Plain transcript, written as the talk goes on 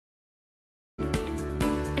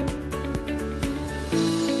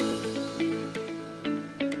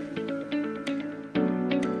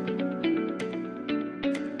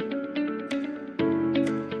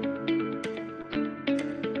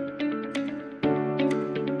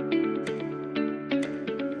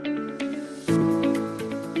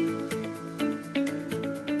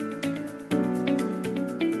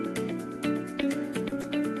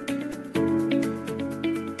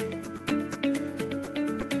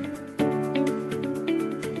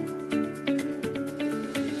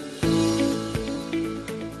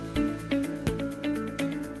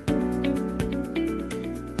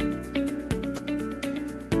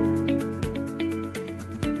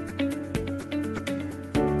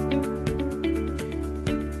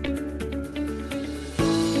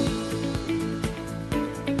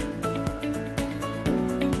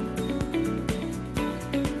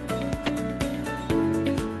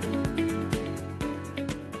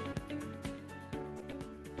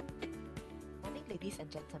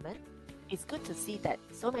and gentlemen. It's good to see that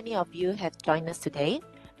so many of you have joined us today.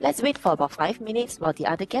 Let's wait for about 5 minutes while the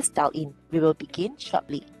other guests dial in. We will begin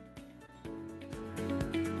shortly.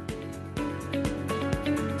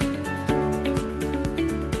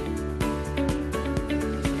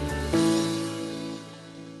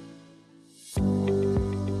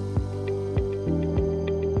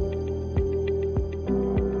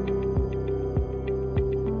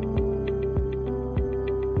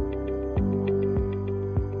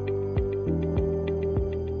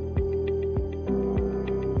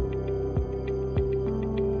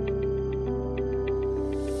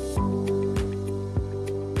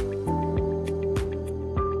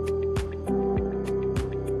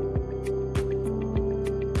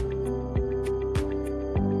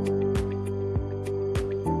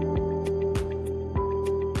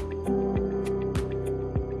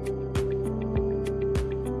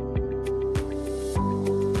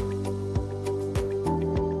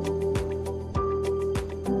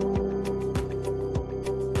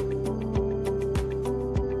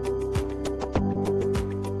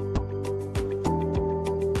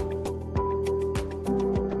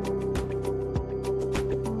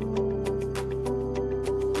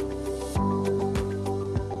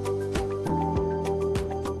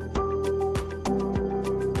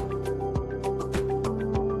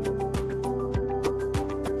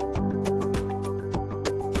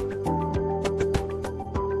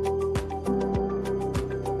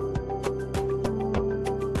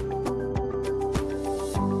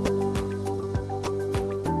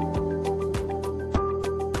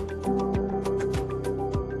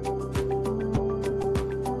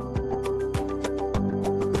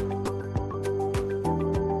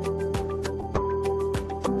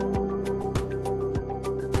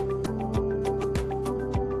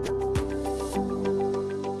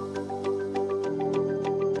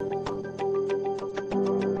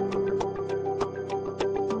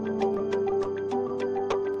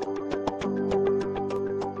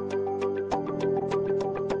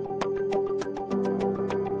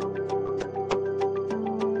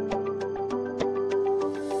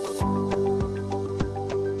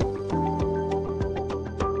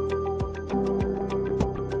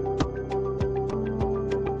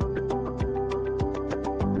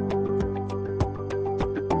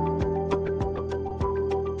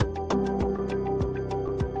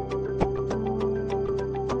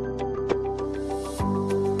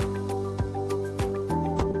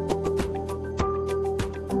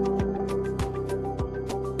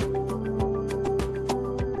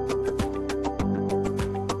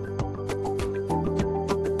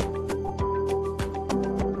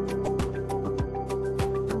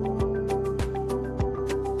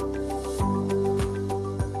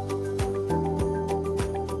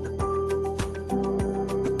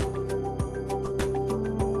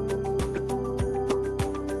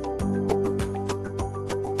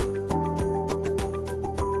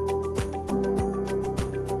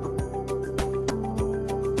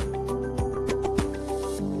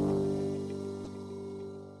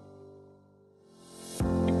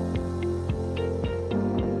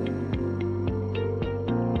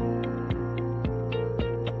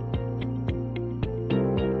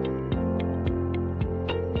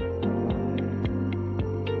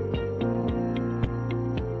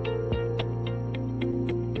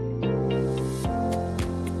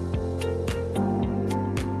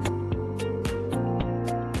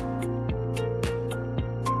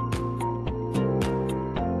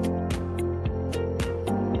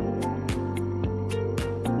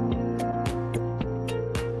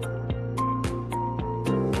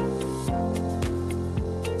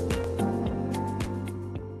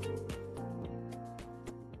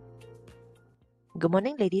 Good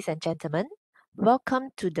morning, ladies and gentlemen.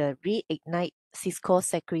 Welcome to the Reignite Cisco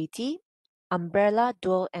Security Umbrella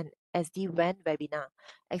Dual and SD-WAN webinar,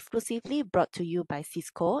 exclusively brought to you by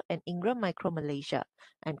Cisco and Ingram Micro Malaysia.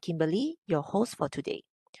 I'm Kimberly, your host for today.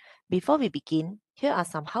 Before we begin, here are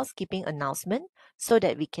some housekeeping announcements so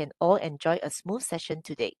that we can all enjoy a smooth session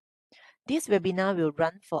today. This webinar will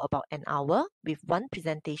run for about an hour with one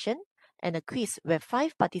presentation and a quiz where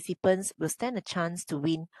 5 participants will stand a chance to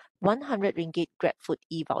win 100 ringgit GrabFood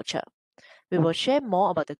e-voucher. We will share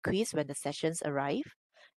more about the quiz when the sessions arrive.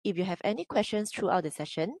 If you have any questions throughout the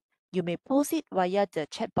session, you may post it via the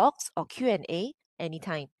chat box or Q&A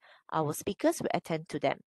anytime. Our speakers will attend to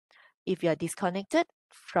them. If you are disconnected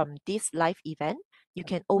from this live event, you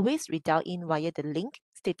can always redial in via the link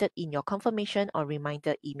stated in your confirmation or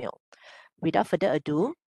reminder email. Without further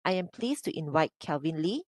ado, I am pleased to invite Kelvin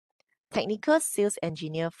Lee, Technical Sales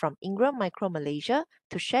Engineer from Ingram Micro Malaysia,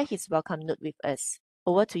 to share his welcome note with us.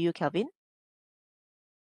 Over to you, Kelvin.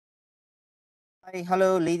 Hi,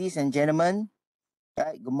 hello, ladies and gentlemen.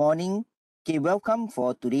 Good morning. Okay, welcome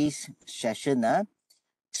for today's session.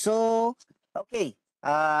 So, okay,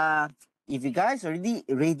 if you guys already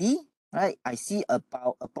ready, right? I see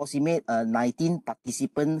about approximate 19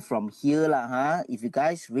 participants from here lah. If you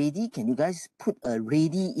guys ready, can you guys put a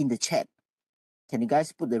ready in the chat? Can you guys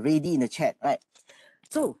put the ready in the chat, right?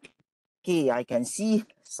 So, okay, I can see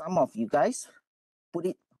some of you guys put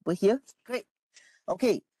it over here. Great.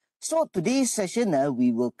 Okay, so today's session,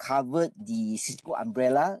 we will cover the Cisco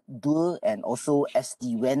umbrella, dual, and also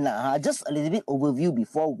SD-WAN. Just a little bit overview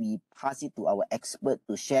before we pass it to our expert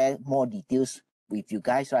to share more details with you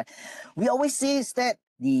guys, right? We always say is that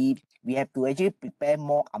we have to actually prepare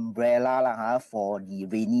more umbrella for the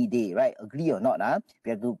rainy day, right? Agree or not?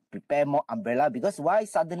 We have to prepare more umbrella because why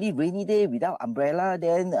suddenly rainy day without umbrella,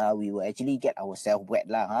 then we will actually get ourselves wet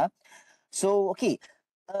So okay,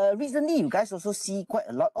 recently you guys also see quite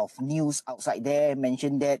a lot of news outside there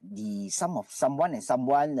mention that someone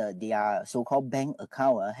their so-called bank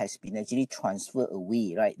account has been actually transferred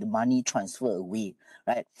away, right? The money transfer away,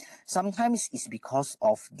 right? Sometimes it's because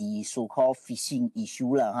of the so-called phishing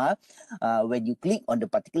issue when you click on the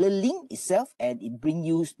particular link itself and it brings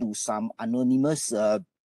you to some anonymous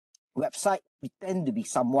website pretend to be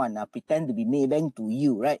someone, pretend to be Maybank to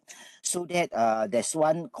you, right? So that there's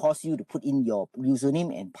one cause you to put in your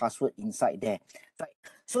username and password inside there, right?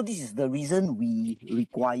 So this is the reason we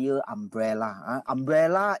require umbrella.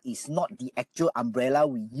 Umbrella is not the actual umbrella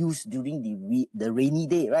we use during the rainy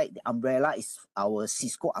day, right? The umbrella is our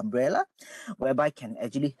Cisco umbrella, whereby can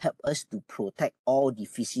actually help us to protect all the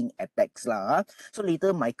phishing attacks So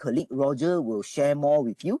later my colleague Roger will share more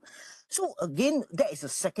with you. So again, that is the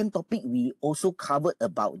second topic we also covered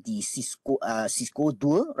about the Cisco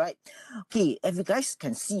Dual, right? Okay, if you guys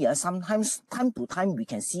can see, sometimes time to time we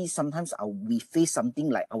can see sometimes we face something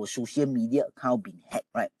like our social media account being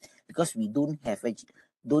hacked, right? Because we don't have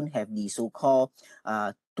the so-called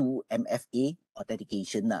 2MFA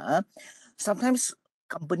authentication. Sometimes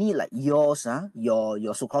company like yours,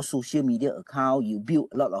 your so-called social media account, you build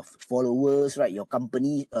a lot of followers, right? Your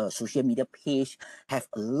company social media page have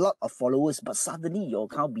a lot of followers, but suddenly your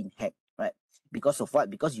account been hacked, right? Because of what?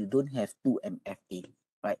 Because you don't have 2MFA,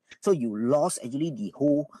 right? So you lost actually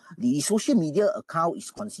the social media account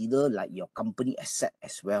is considered like your company asset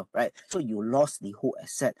as well, right? So you lost the whole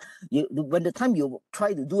asset. When the time you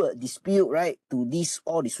try to do a dispute, right, to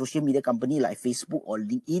all the social media company like Facebook or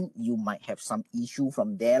LinkedIn, you might have some issue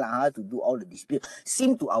from there to do all the dispute.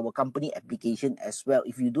 Same to our company application as well.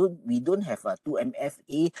 If we don't have a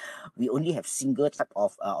 2MFA, we only have single type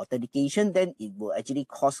of authentication, then it will actually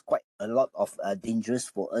cause quite a lot of dangerous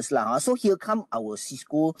for us So here come our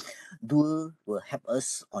Cisco Dual will help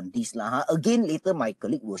us on this Again, later my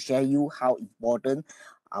colleague will share you how important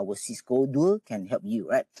our Cisco Dual can help you,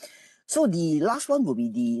 right? So the last one will be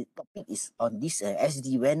the topic is on this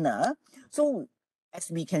SD-WAN. So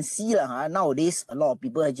as we can see nowadays, a lot of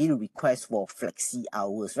people actually request for flexi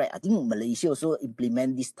hours, right? I think Malaysia also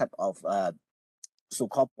implement this type of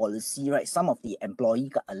so-called policy, right? Some of the employee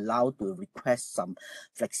got allowed to request some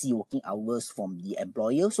flexi working hours from the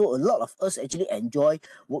employer. So a lot of us actually enjoy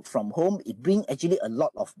work from home. It brings actually a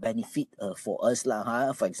lot of benefit for us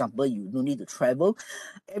For example, you no need to travel.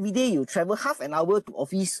 Every day you travel half an hour to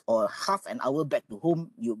office or half an hour back to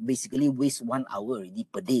home. You basically waste 1 hour already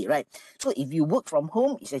per day, right? So if you work from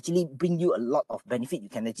home, it's actually bring you a lot of benefit. You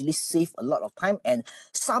can actually save a lot of time, and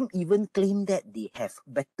some even claim that they have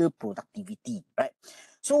better productivity, right?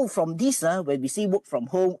 So from this, when we say work from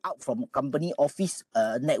home, out from company office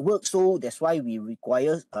network, so that's why we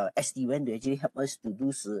require SD-WAN to actually help us to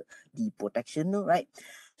do the protection, right?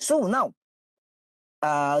 So now,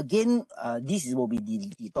 again, will be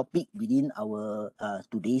the topic within our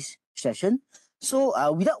today's session.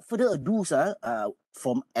 So without further ado,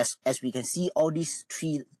 from as we can see, all these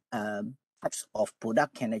three types of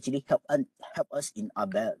product can actually help us in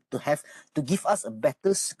our to give us a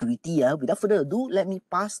better security. Without further ado, let me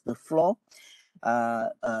pass the floor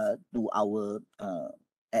to our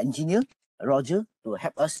engineer Roger to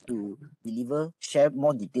help us to share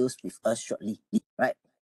more details with us shortly. Right.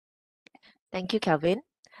 Thank you, Kelvin.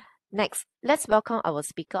 Next, let's welcome our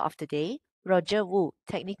speaker of the day, Roger Wu,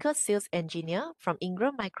 Technical Sales Engineer from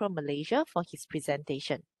Ingram Micro Malaysia, for his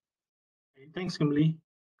presentation. Thanks, Kimberly.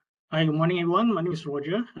 Hi, good morning, everyone. My name is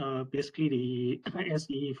Roger, basically the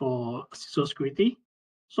SE for Cisco Security.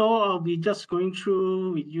 So I'll be just going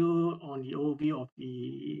through with you on the overview of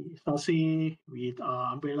the SASE with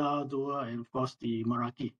Umbrella, Dual, and of course the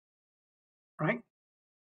Meraki. Right?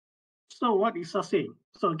 So what is SASE?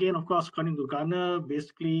 So again, of course, according to Gartner,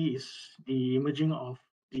 basically is the emerging of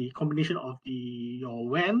the combination of your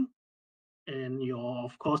WAN and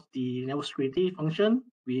of course, the network security function,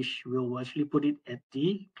 which will actually put it at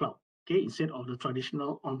the cloud, okay, instead of the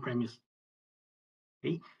traditional on-premise.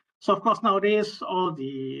 Okay, so of course nowadays all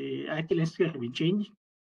the IT landscape have been changed.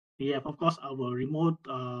 We have of course our remote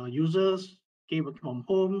users, okay, working from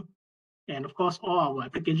home, and of course all our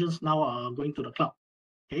applications now are going to the cloud.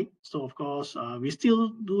 Okay, so of course we still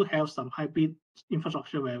do have some hybrid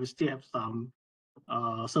infrastructure where we still have some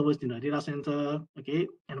servers in the data center. Okay,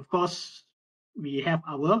 and of course we have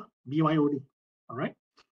our BYOD. All right.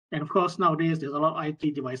 And of course, nowadays there's a lot of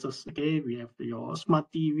IT devices. Okay, we have your smart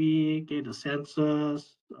TV, okay, the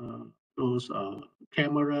sensors, those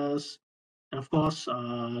cameras, and of course,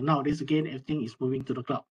 nowadays again everything is moving to the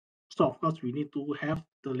cloud. So of course, we need to have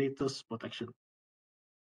the latest protection.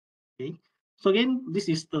 Okay, so again, this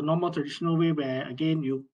is the normal traditional way where again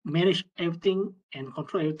you manage everything and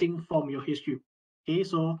control everything from your HQ. Okay,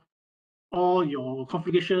 so all your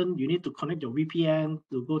configuration, you need to connect your VPN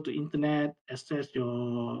to go to internet, access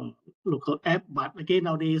your local app. But again,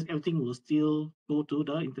 nowadays, everything will still go to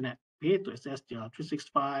the internet, okay, to access their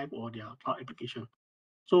 365 or their cloud application.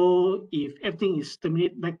 So if everything is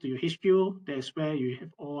terminated back to your HQ, that's where you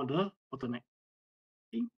have all the bottleneck.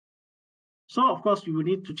 Okay. So of course, you will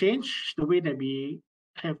need to change the way that we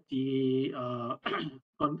have the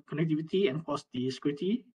connectivity and of course the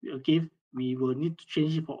security. Okay, we will need to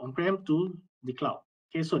change it from on-prem to the cloud.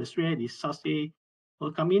 Okay, so that's where the SASE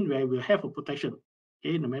will come in, where we'll have a protection.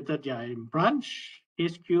 Okay, no matter they are in branch,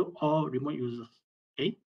 HQ, or remote users.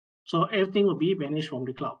 Okay, so everything will be managed from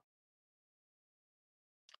the cloud.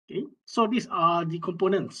 Okay, so these are the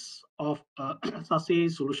components of a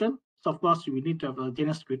SASE solution. So of course, we need to have a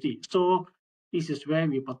DNS security. So this is where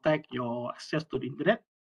we protect your access to the internet.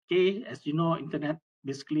 Okay, as you know, internet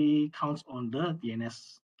basically counts on the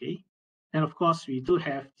DNS. Okay, and of course, we do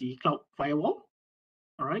have the cloud firewall.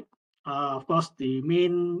 All right. Of course, the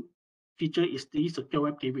main feature is the secure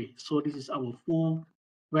web gateway. So this is our full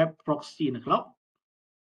web proxy in the cloud.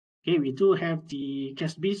 Okay, we do have the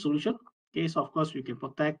CASB solution. Okay, so of course we can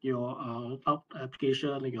protect your cloud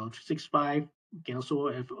application like your 365. You can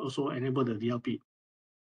also enable the DLP.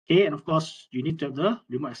 Okay, and of course you need to have the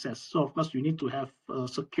remote access. So of course you need to have a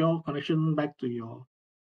secure connection back to your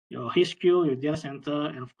HQ, your data center,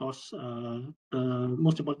 and of course the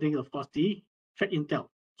most important thing, of course, the threat intel.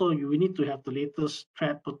 So you will need to have the latest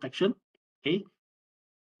threat protection. Okay,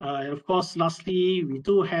 and of course, lastly, we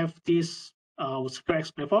do have this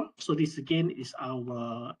SecureX platform. So this again is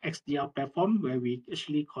our XDR platform where we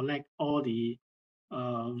actually collect all the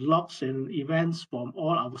logs and events from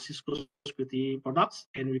all our Cisco security products,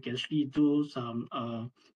 and we can actually do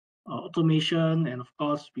some automation, and of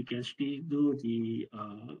course, we can actually do the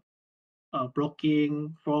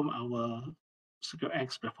blocking from our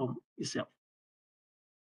SecureX platform itself.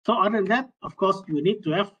 So other than that, of course, you need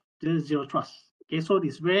to have the zero trust. Okay, so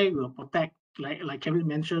this way we will protect, like Kevin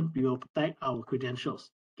mentioned, we will protect our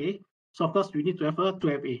credentials. Okay, so of course we need to have a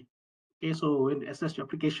 2FA. Okay, so when you access your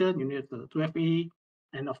application, you need the 2FA,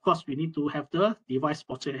 and of course we need to have the device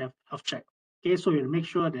posture health check. Okay, so you make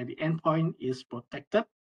sure that the endpoint is protected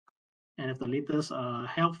and have the latest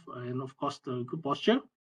health and of course the good posture.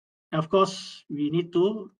 And of course we need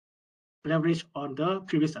to leverage on the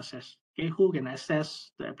previous access. Okay, who can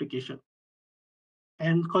access the application.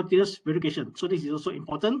 And continuous verification. So this is also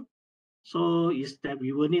important. So is that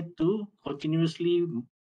we will need to continuously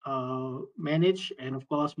manage and of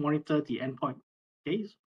course monitor the endpoint. Okay.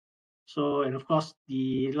 So and of course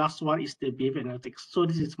the last one is the behavior analytics. So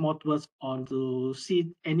this is more towards on to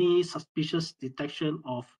see any suspicious detection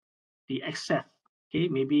of the access. Okay,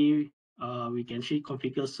 maybe we can actually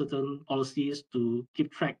configure certain policies to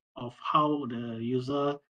keep track of how the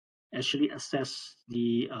user actually access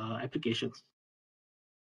the applications.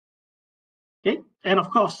 Okay, and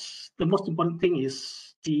of course, the most important thing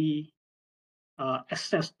is the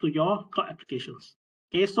access to your cloud applications.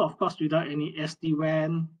 Okay, so of course, without any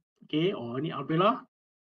SDWAN, okay, or any umbrella,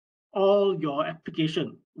 all your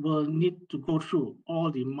application will need to go through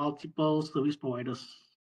all the multiple service providers,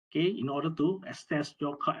 okay, in order to access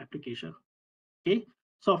your cloud application. Okay,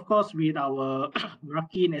 so of course, with our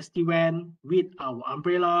Meraki and SDWAN, with our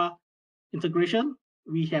umbrella integration,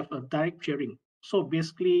 we have a direct peering. So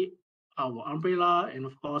basically, our umbrella and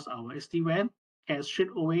of course our SD-WAN can straight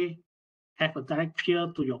away have a direct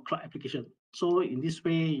peer to your cloud application. So in this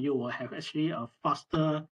way, you will have actually a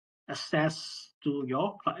faster access to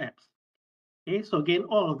your cloud apps. Okay, so again,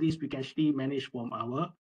 all of these we can actually manage from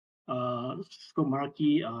our Cisco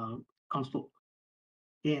Meraki console.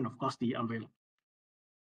 Okay, and of course the umbrella.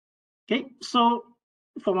 Okay, so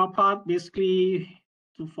for my part, basically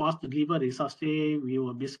for us to deliver the SASE, we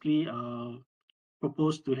will basically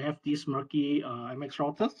propose to have these Meraki MX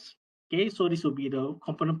routers. Okay, so this will be the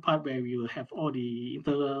component part where we will have all the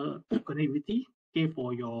interconnectivity, okay,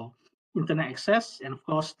 for your internet access, and of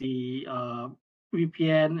course the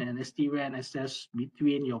VPN and SDWAN access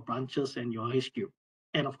between your branches and your HQ.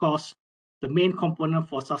 And of course, the main component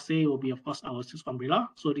for SASE will be, of course, our Cisco umbrella.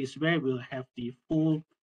 So this is where we'll have the full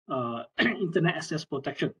internet access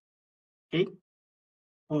protection, okay,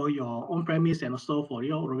 for your on-premise and also for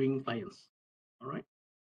your roaming clients. All right.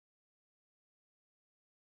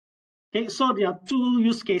 Okay, so there are two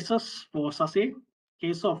use cases for SASE.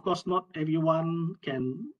 Okay, so of course, not everyone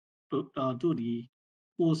can do the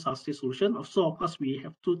full SASE solution. Also, of course, we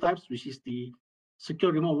have two types, which is the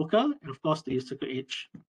secure remote worker and of course the secure edge.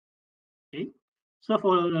 Okay, so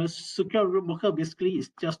for the secure remote worker, basically it's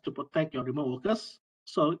just to protect your remote workers.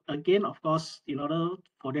 So again, of course, in order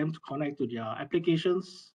for them to connect to their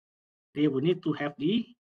applications, they will need to have the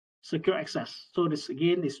secure access. So this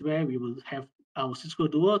again is where we will have our Cisco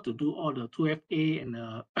Duo to do all the 2FA and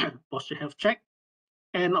the posture health check.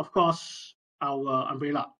 And of course, our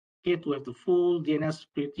umbrella, okay, to have the full DNS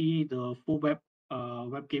security, the full web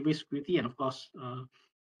gateway security, and of course,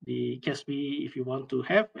 the CASB if you want to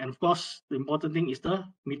have. And of course, the important thing is the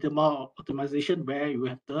meter mile optimization where you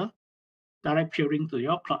have the direct peering to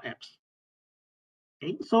your cloud apps.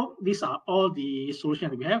 Okay, so these are all the solutions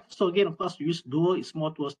that we have. So again, of course, we use Duo is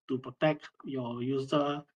more towards to protect your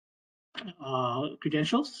user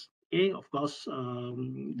credentials. Okay, of course,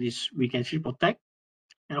 this we can actually protect.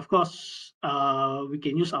 And of course, we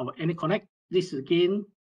can use our AnyConnect. This is again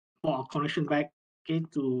for our connection back, okay,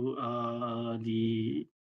 to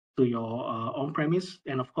your on-premise.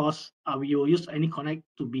 And of course, we will use AnyConnect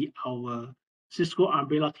to be our Cisco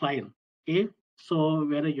umbrella client. Okay, so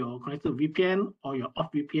whether you're connected to VPN or you're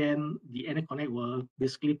off VPN, the AnyConnect will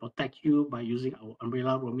basically protect you by using our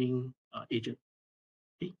umbrella roaming agent.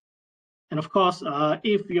 Okay, and of course,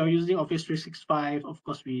 if you're using Office 365, of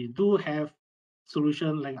course, we do have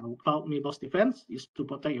solution like our cloud mailbox defense is to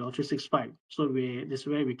protect your 365. So this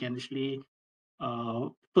way we can actually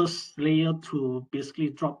first layer to basically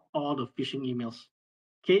drop all the phishing emails.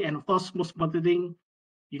 Okay, and of course, most important thing,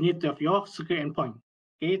 you need to have your secure endpoint,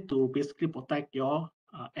 okay, to basically protect your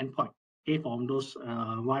endpoint, okay, from those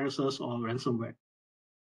viruses or ransomware.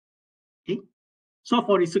 Okay, so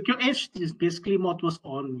for the secure edge, this is basically more towards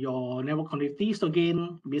on your network connectivity. So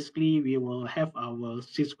again, basically we will have our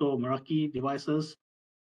Cisco Meraki devices,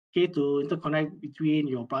 okay, to interconnect between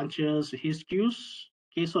your branches, HQs.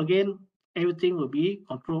 Okay, so again, everything will be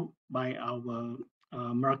controlled by our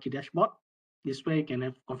Meraki dashboard. This way you can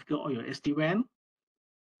have configure all your SD-WAN.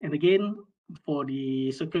 And again, for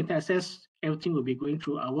the security access, everything will be going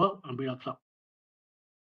through our umbrella cloud.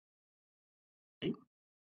 Okay.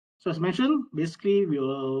 So as mentioned, basically we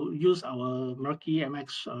will use our Meraki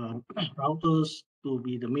MX routers to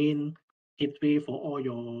be the main gateway for all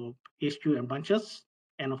your HQ and branches.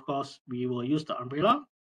 And of course, we will use the umbrella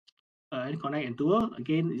AnyConnect and Duo.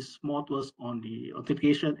 Again, is more towards on the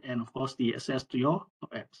authentication and of course the access to your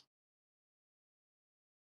apps.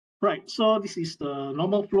 Right, so this is the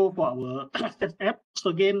normal flow for our app.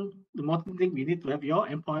 So again, the important thing, we need to have your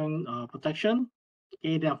endpoint protection.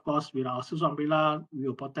 Okay, then of course with our Cisco umbrella, we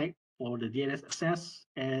will protect for the DNS access.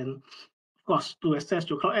 And of course, to access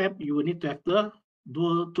your cloud app, you will need to have the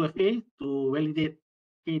dual 2FA to validate,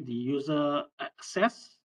 okay, the user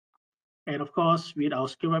access. And of course, with our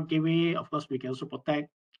secure web gateway, of course, we can also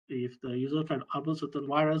protect if the user try to upload certain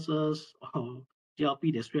viruses or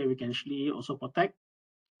GLP, that's where we can actually also protect,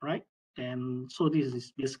 right? And so this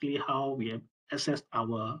is basically how we have accessed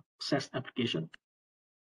our SaaS application.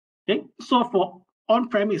 Okay, so for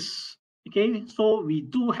on-premise, okay, so we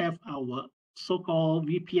do have our so-called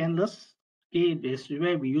VPNless. Okay, this is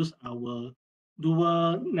where we use our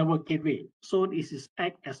dual network gateway. So this is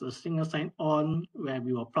act as a single sign-on where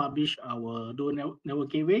we will publish our dual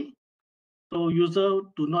network gateway. So user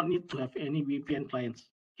do not need to have any VPN clients.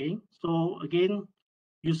 Okay, so again,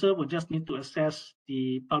 user will just need to access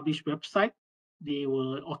the published website. They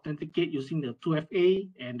will authenticate using the 2FA,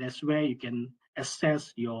 and that's where you can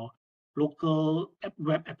access your local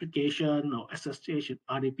web application or SSH and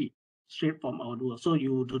RDP straight from our Duo. So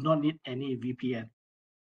you do not need any VPN.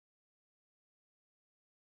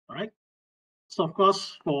 All right. So of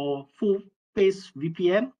course, for full-face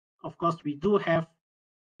VPN, of course, we do have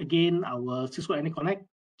again our Cisco AnyConnect.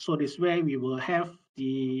 So this way we will have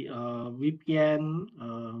the VPN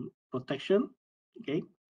protection. Okay,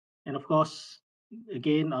 and of course,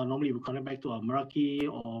 again, normally we connect back to our Meraki,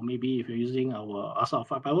 or maybe if you're using our ASA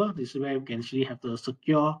Firepower, this is where we can actually have the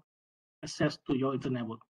secure access to your internet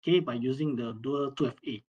network, okay, by using the dual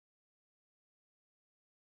 2FA.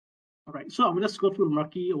 All right, so I will just go through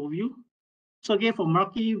Meraki overview. So again, for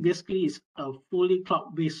Meraki, basically it's a fully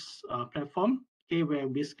cloud-based platform, okay, where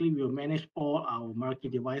basically we will manage all our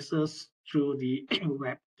Meraki devices through the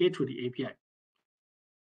web, okay, through the API.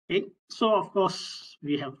 Okay, so of course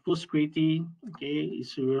we have full security. Okay,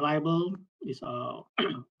 it's reliable. It's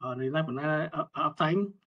reliable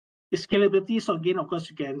uptime. It's scalability. So again, of course,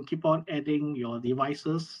 you can keep on adding your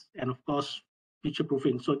devices, and of course, future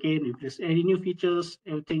proofing. So again, if there's any new features,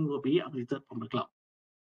 everything will be updated from the cloud.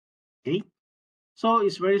 Okay, so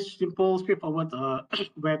it's very simple, straightforward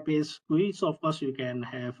web-based GUI. So of course, you can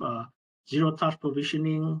have zero-touch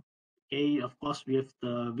provisioning. Okay, of course, we have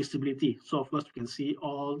the visibility. So of course, you can see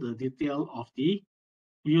all the detail of the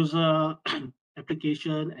user,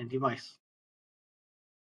 application, and device.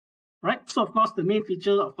 Right. So of course, the main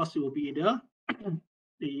feature, of course, it will be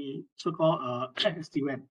the so-called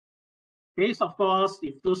SD-WAN. Okay, so of course,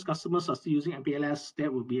 if those customers are still using MPLS,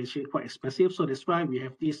 that will be actually quite expensive. So that's why we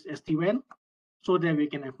have this SD-WAN, so that we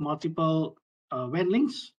can have multiple WAN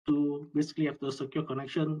links to basically have the secure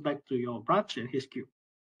connection back to your branch and HQ.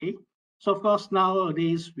 Okay, so of course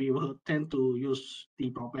nowadays we will tend to use the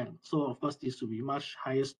broadband. So of course this will be much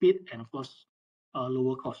higher speed and of course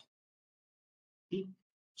lower cost. Okay,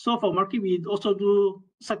 so for Meraki we also do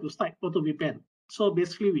site-to-site auto VPN. So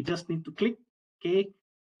basically we just need to click, okay,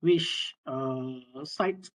 which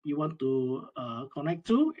site you want to connect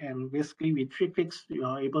to, and basically with 3 clicks you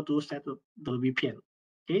are able to set up the VPN.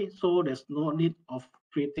 Okay, so there's no need of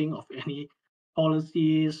creating of any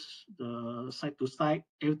policies, the site to site.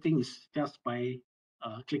 Everything is just by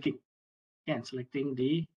clicking and selecting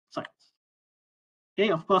the sites. Okay,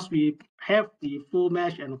 of course we have the full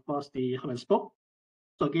mesh and of course the hub and spoke.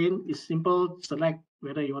 So again, it's simple. Select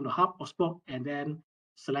whether you want to hub or spoke, and then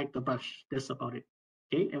select the branch. That's about it.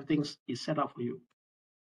 Okay, everything is set up for you.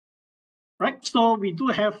 Right, so we do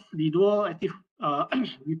have the dual active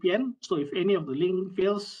VPN. So if any of the link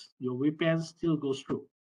fails, your VPN still goes through.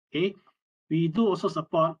 Okay, we do also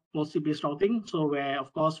support policy-based routing. So where,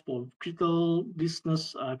 of course, for critical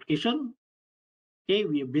business application, okay,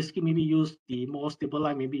 we basically maybe use the more stable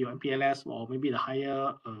line, maybe your MPLS or maybe the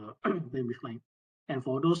higher bandwidth line. And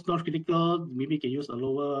for those not critical, maybe you can use a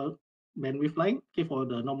lower bandwidth line, okay, for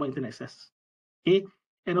the normal internet access. Okay,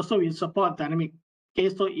 and also we support dynamic. Okay,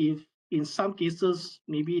 so if in some cases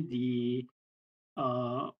maybe the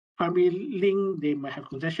primary link they might have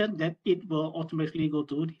congestion, then it will automatically go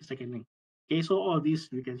to the second link. Okay, so all this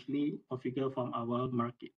we can actually configure from our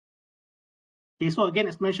market. Okay, so again,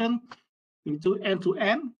 as mentioned, we do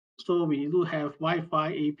end-to-end. So we do have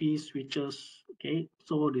Wi-Fi, AP switches. Okay,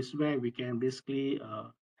 so this is where we can basically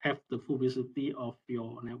have the full visibility of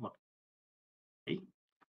your network. Okay,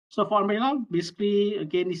 so for Umbrella, basically,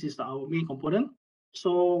 again, this is our main component.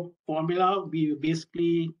 So for Umbrella, we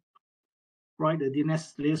basically provide the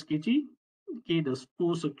DNS layer security. Okay, the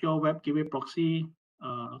full secure web gateway proxy,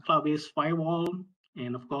 cloud-based firewall,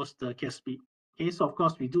 and of course the CASB. Okay, so of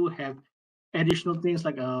course we do have additional things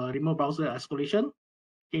like remote browser isolation,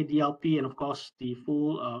 DLP, and of course the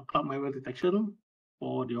full cloud malware detection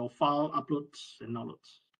for your file uploads and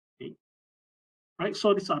downloads. Okay, right.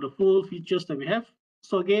 So these are the full features that we have.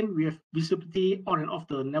 So again, we have visibility on and off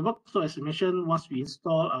the network. So as I mentioned, once we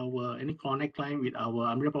install our any connect client with our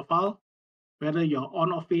Umbrella profile, whether you're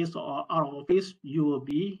on office or out of office, you will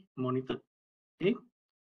be monitored. Okay.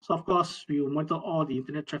 So of course, we will monitor all the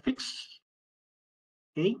internet traffics.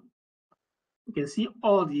 Okay. You can see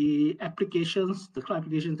all the applications, the cloud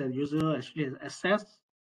applications that the user actually has access.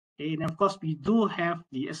 Okay, and of course, we do have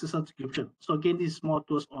the SSL description. So again, this is more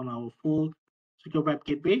tools on our full secure web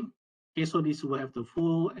gateway. Okay, so this will have the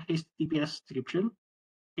full HTTPS description.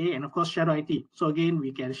 Okay, and of course, shadow IT. So again,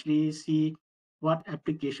 we can actually see what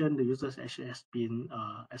application the users actually has been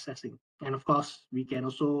accessing. And of course, we can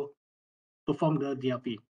also perform the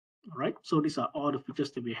DLP. All right, so these are all the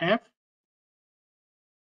features that we have.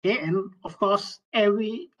 Okay, and of course,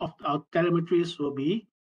 every of our telemetries will be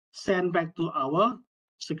sent back to our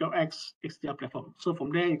SecureX XDR platform. So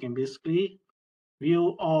from there, you can basically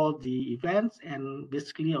view all the events and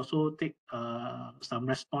basically also take some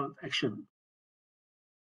response action.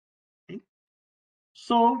 Okay.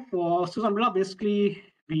 So for Cisco Umbrella, basically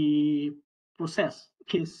we process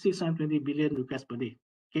 620 billion requests per day.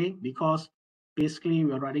 Okay, because basically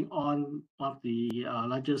we are running on one of the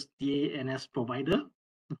largest DNS provider.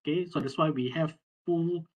 Okay, so that's why we have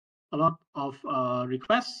a lot of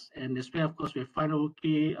requests, and that's why of course we have final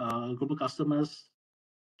global customers.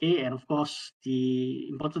 Okay, and of course the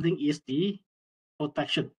important thing is the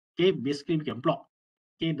protection. Okay, basically we can block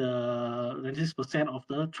okay, the 96% of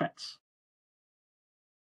the threats.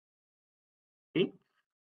 Okay,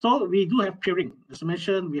 so we do have peering. As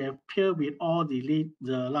mentioned, we have peer with all the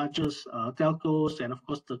largest telcos and of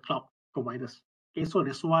course the cloud providers. Okay, so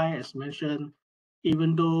that's why, as mentioned,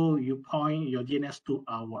 even though you point your DNS to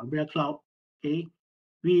our umbrella cloud, okay,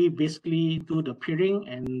 we basically do the peering,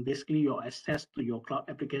 and basically your access to your cloud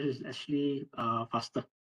application is actually faster.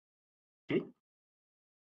 Okay.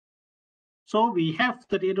 So we have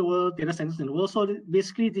 38 data centers in the world. So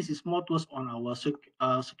basically, this is more towards on our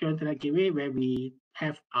secure internet gateway, where we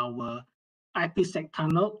have our IPsec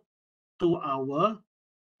tunnel to our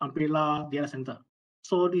umbrella data center.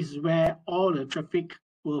 So this is where all the traffic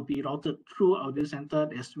will be routed through our data center.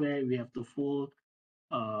 That's where we have the full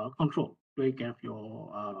control, where you have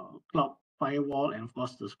your cloud firewall and of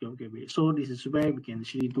course the secure gateway. So this is where we can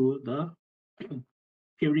actually do the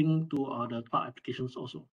peering to the cloud applications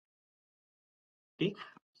also. Okay,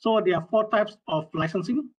 so there are 4 types of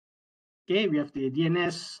licensing. Okay, we have the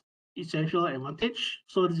DNS essential advantage.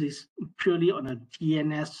 So this is purely on a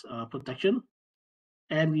DNS protection.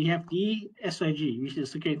 And we have the SIG, which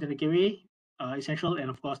is secure internet gateway essential, and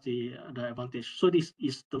of course the advantage. So this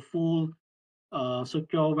is the full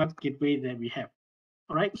secure web gateway that we have.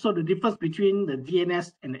 All right. So the difference between the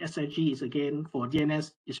DNS and the SIG is, again, for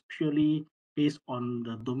DNS is purely based on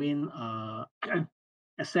the domain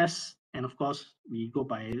access, and of course we go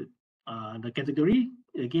by the category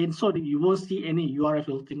again, so that you won't see any URL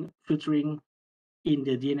filtering in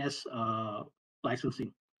the DNS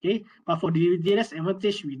licensing. Okay, but for the DNS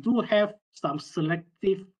advantage, we do have some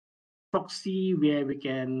selective proxy where we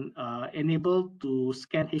can enable to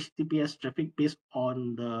scan HTTPS traffic based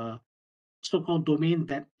on the so-called domain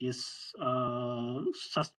that is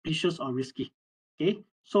suspicious or risky. Okay,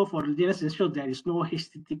 so for the DNS essential, there is no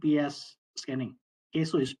HTTPS scanning. Okay,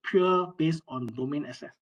 so it's pure based on domain access.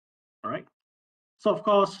 All right. So of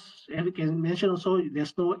course, as we can mention also,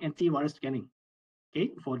 there's no antivirus scanning. Okay,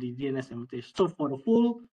 for the DNS advantage. So for the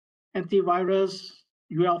full antivirus,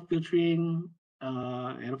 URL filtering,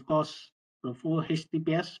 and of course the full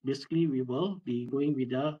HTTPS, basically we will be going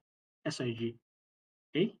with the SIG.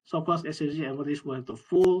 Okay, so of course SSH advantage will have the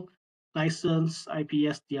full license,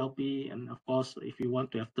 IPS, DLP, and of course if you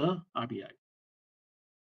want to have the RBI.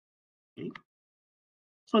 Okay,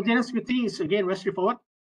 so DNS security is again very straightforward.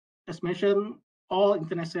 As mentioned, all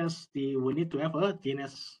internet access, they will need to have a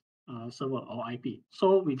DNS server or IP.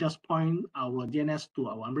 So we just point our DNS to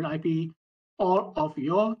our umbrella IP. All of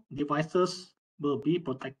your devices will be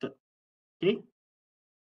protected. Okay.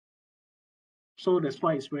 So that's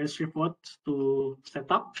why it's very straightforward to set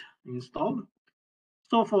up, install.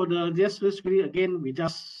 So for the DNS security, again, we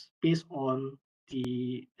just based on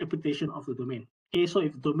the reputation of the domain. Okay, so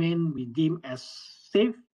if domain we deem as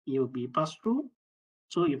safe, it will be passed through.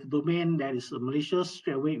 So if domain that is malicious,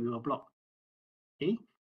 straight away we will block. Okay,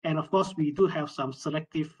 and of course we do have some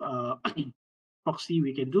selective proxy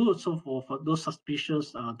we can do. So for those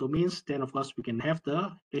suspicious domains, then of course we can have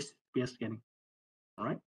the HTTPS scanning. All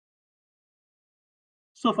right.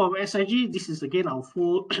 So for SIG, this is again our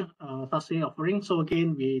full SASE offering. So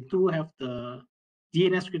again, we do have the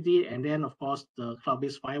DNS security, and then of course the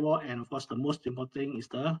cloud-based firewall, and of course the most important thing is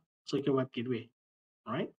the secure web gateway.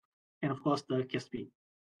 All right, and of course the KSP.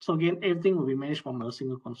 So again, everything will be managed from a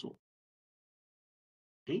single console.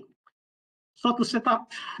 Okay. So to set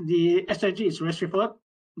up the SIG is very straightforward.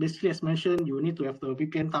 Basically, as mentioned, you need to have the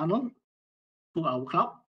VPN tunnel to our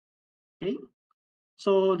cloud. Okay.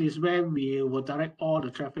 So this is where we will direct all the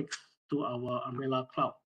traffic to our umbrella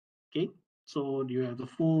cloud. Okay. So you have the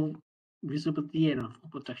full visibility and full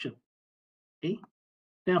protection. Okay.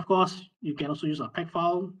 Then of course you can also use a pack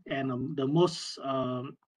file, and the most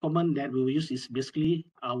common that we will use is basically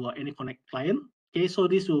our AnyConnect client. Okay. So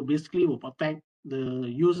this will basically protect the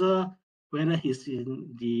user whether he's in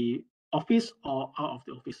the office or out of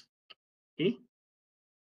the office. Okay.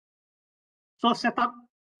 So setup,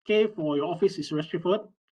 okay, for your office is very straightforward.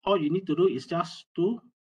 All you need to do is just to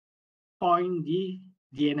point the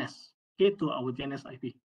DNS, okay, to our DNS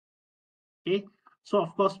IP. Okay. So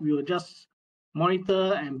of course we will just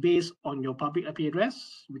monitor, and based on your public IP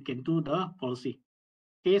address, we can do the policy.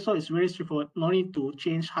 Okay. So it's very straightforward. No need to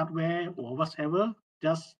change hardware or whatever.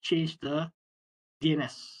 Just change the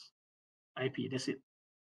DNS IP. That's it.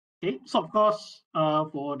 Okay, so of course,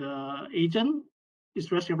 for the agent, it's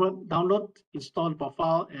very straightforward. Download, install the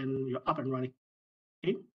profile, and you're up and running.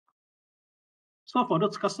 Okay. So for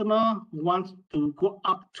those customers who want to go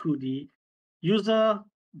up to the user,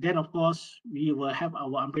 then of course we will have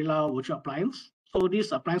our umbrella virtual appliance. So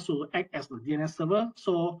this appliance will act as the DNS server.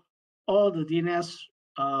 So all the DNS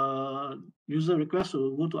user request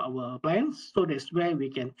will go to our appliance. So that's where we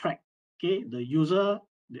can track, okay, the user,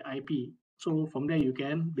 the IP. So from there, you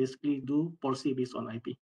can basically do policy based on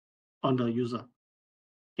IP on the user.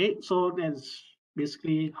 Okay, so that's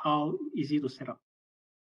basically how easy to set up.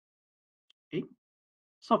 Okay,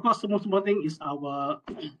 so of course, the most important thing is our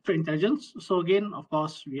threat intelligence. So again, of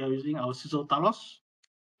course, we are using our Cisco Talos.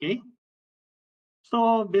 Okay,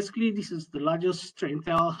 so basically, this is the largest threat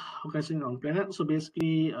intel organization on the planet. So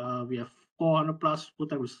basically, we have 400 plus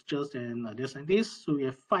full-time researchers and data scientists. So we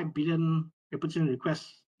have 5 billion reputation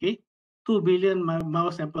requests. Okay, 2 billion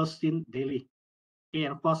malware samples seen daily. Okay,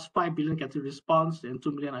 and of course, 5 billion category response and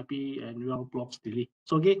 2 million IP and URL blocks daily.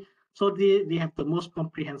 So okay, so they have the most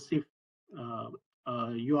comprehensive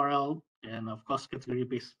URL and of course category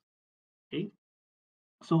based. Okay,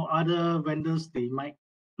 so other vendors they might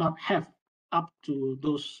not have up to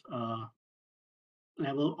those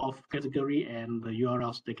level of category and the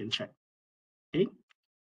URLs they can check. Okay,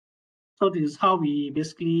 so this is how we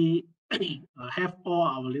basically have all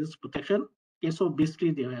our latest protection. Okay, so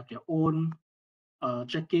basically they have their own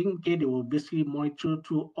checking. Okay, they will basically monitor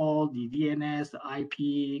through all the DNS, the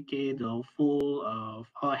IP, okay, the full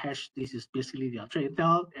hash. This is basically their threat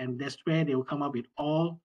intel, and that's where they will come up with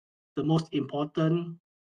all the most important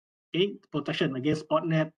protection against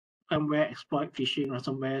botnet, firmware, exploit, phishing,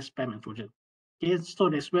 ransomware, spam, and Trojan. Okay, so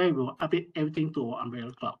that's where we'll update everything to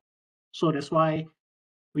Umbrella Cloud. So that's why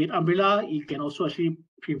with Umbrella, it can also actually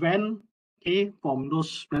prevent from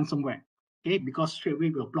those ransomware. Okay, because straight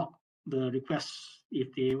away we'll block the requests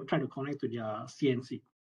if they try to connect to their CNC.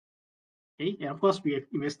 Okay, and of course we have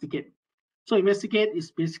investigate. So investigate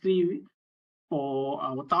is basically for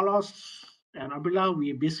our Talos and Umbrella,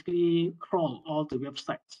 we basically crawl all the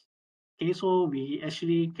websites. Okay, so we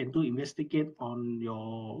actually can do investigate on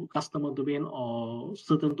your customer domain or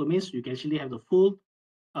certain domains. You can actually have the full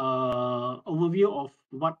overview of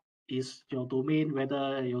what is your domain,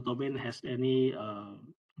 whether your domain has any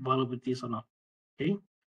vulnerabilities or not. Okay.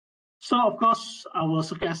 So of course, our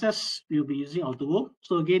secure access will be using our Duo.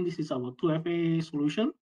 So again, this is our 2FA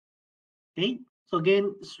solution. Okay. So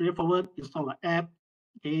again, straightforward, install an app.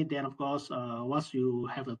 Okay. Then of course, once you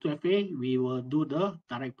have the 2FA, we will do the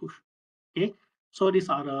direct push. Okay. So these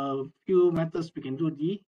are the few methods we can do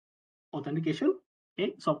the authentication.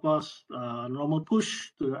 Okay. So of course, normal push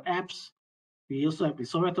to the apps. We also have the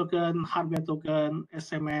software token, hardware token,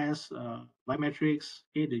 SMS, biometrics,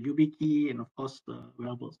 okay, the UB key, and of course the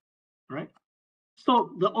wearables. Right.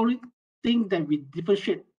 So the only thing that we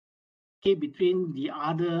differentiate between the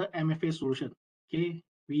other MFA solution,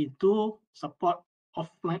 we do support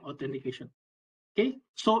offline authentication. Okay,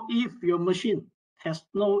 so if your machine has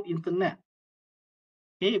no internet,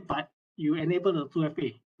 but you enable the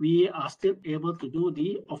 2FA, we are still able to do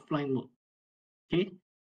the offline mode. Okay,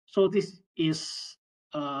 so this is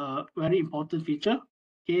a very important feature.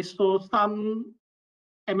 Okay, so some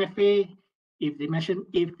MFA, if they mention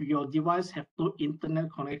if your device have no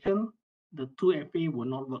internet connection, the 2FA will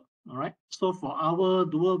not work. All right. So for our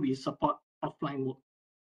Duo, we support offline mode.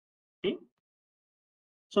 Okay.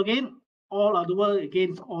 So again, all our Duo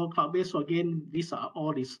again is all cloud-based. So again, these are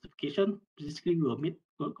all the certification. Basically, we will meet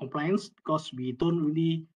compliance because we don't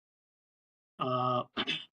really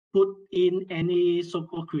put in any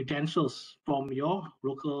so-called credentials from your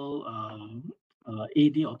local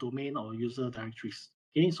AD or domain or user directories.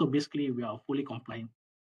 Okay, so basically we are fully compliant.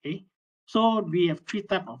 Okay, so we have 3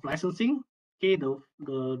 types of licensing. Okay, the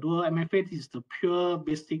dual MFA is the pure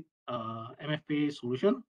basic MFA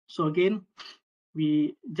solution. So again,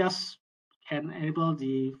 we just can enable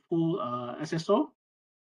the full SSO.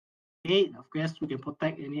 Okay, of course we can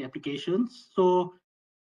protect any applications. So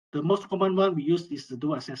the most common one we use is the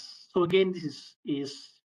dual access. So again, this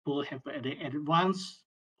is will have the advanced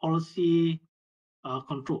policy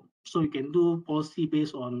control. So you can do policy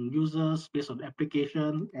based on users, based on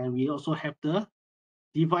application, and we also have the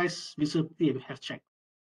device visibility and health check.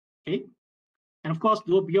 Okay, and of course,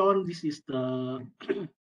 go beyond. This is the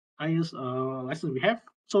highest license we have.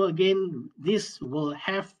 So again, this will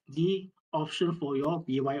have the option for your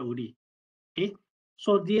BYOD. Okay,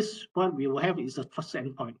 so this what we will have is a trusted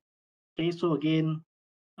endpoint. Okay, so again,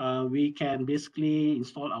 we can basically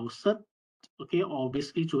install our cert, okay, or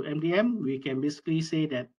basically through MDM, we can basically say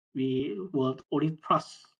that we will only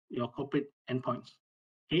trust your corporate endpoints,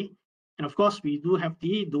 okay. And of course, we do have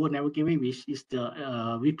the dual network gateway, which is the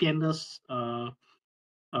VPNless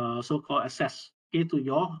so-called access, okay, to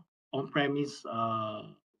your on-premise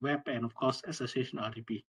web and of course SSH and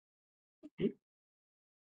RDP. Okay.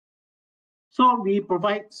 So we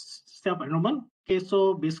provide self-enrollment. Okay,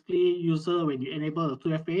 so basically, user when you enable the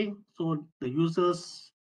 2FA, so the users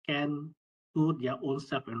can do their own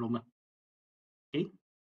self-enrollment. Okay,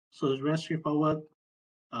 so it's very straightforward.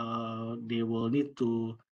 They will need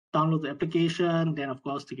to download the application. Then of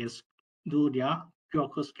course they can do their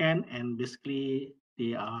QR code scan, and basically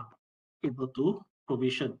they are able to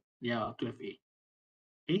provision their 2FA.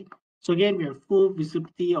 Okay, so again we have full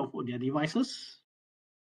visibility of their devices.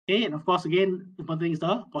 Okay, and of course again important thing is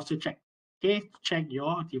the posture check. Okay, check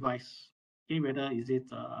your device. Okay, whether is it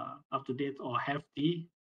up to date or have the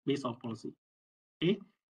based on policy. Okay,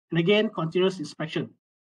 and again continuous inspection.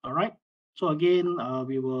 All right. So again,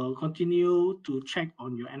 we will continue to check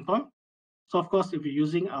on your endpoint. So of course, if you're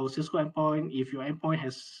using our Cisco endpoint, if your endpoint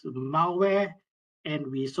has malware and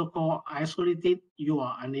we so-called isolate it, you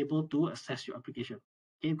are unable to access your application.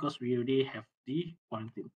 Okay, because we already have the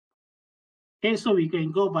quarantine. Okay, so we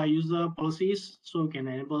can go by user policies. So we can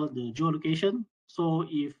enable the geolocation. So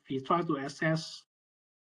if we try to access,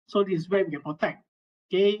 so this is where we can protect,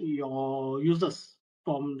 okay, your users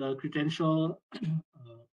from the credential.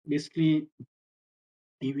 Basically,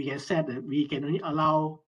 we can set that we can only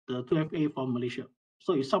allow the 2FA from Malaysia.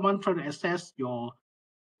 So if someone try to access your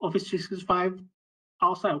Office 365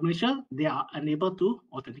 outside of Malaysia, they are unable to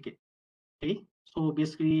authenticate. Okay, so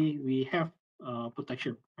basically we have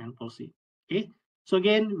protection and policy. Okay, so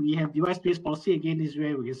again we have device-based policy. Again, this is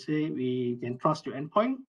where we can say we can trust your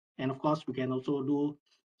endpoint, and of course we can also do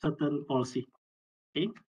certain policy. Okay.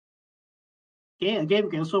 Okay, again, we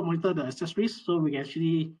can also monitor the accessories. So we can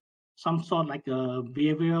actually some sort like a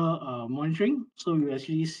behavioral monitoring. So we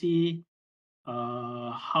actually see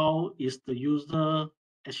how is the user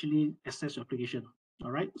actually access your application. All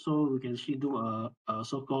right, so we can actually do a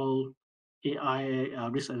so-called AI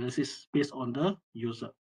risk analysis based on the user.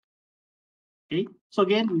 Okay, so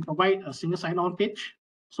again, we provide a single sign-on page.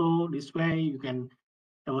 So this way you can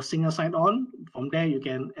have a single sign-on. From there, you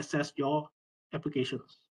can access your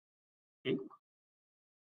applications. Okay.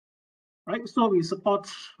 Right, so we support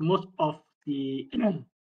most of the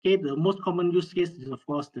okay, the most common use case is of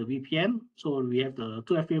course the VPN. So we have the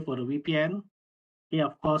 2FA for the VPN. Okay,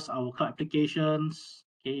 of course our cloud applications.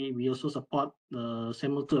 Okay, we also support the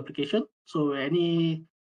SAML2 application. So any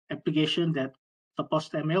application that supports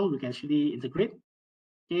ML, we can actually integrate.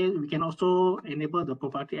 Okay, we can also enable the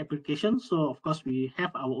proprietary application. So of course we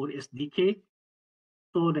have our own SDK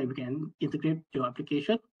so that we can integrate your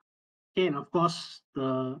application. Okay, and of course,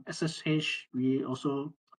 the SSH we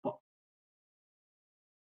also support.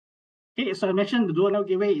 Okay, so I mentioned the dual network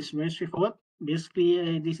gateway is very straightforward.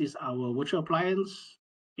 Basically, this is our virtual appliance,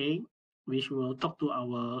 okay, which will talk to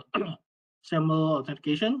our SAML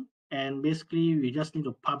authentication. And basically, we just need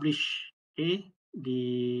to publish, okay,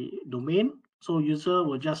 the domain. So user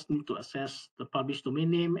will just need to access the published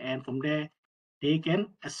domain name, and from there, they can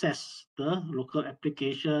access the local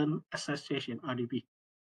application SSH and RDP.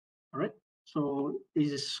 All right, so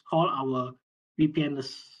this is called our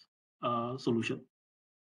VPNless solution.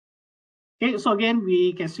 Okay, so again,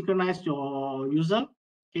 we can synchronize your user,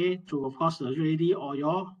 okay, to of course the Azure AD or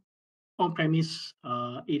your on-premise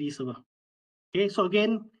AD server. Okay, so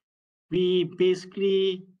again, we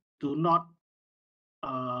basically do not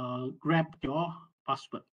grab your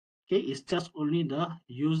password. Okay, it's just only the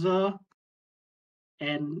user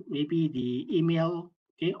and maybe the email,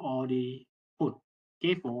 okay, or the phone.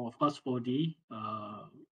 Okay, for of course for the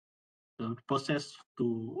process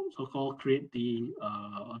to so-called create the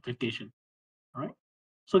authentication. All right.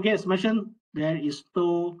 So again, as mentioned, there is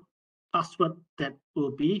no password that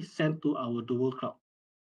will be sent to our dual cloud.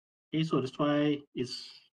 Okay, so that's why it's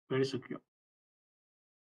very secure.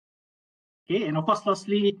 Okay, and of course,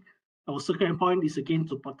 lastly, our secure endpoint is again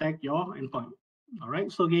to protect your endpoint. All right.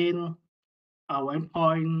 So again, our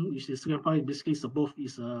endpoint, which is secure endpoint, basically is both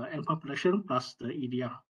is endpoint protection plus the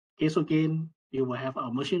EDR. Okay, so again, we will have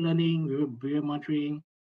our machine learning, we will be monitoring.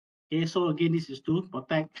 Okay, so again, this is to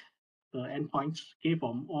protect the endpoints, okay,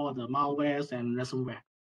 from all the malwares and ransomware.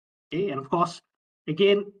 Okay, and of course,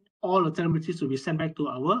 again, all the telemetries will be sent back to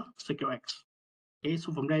our SecureX. Okay,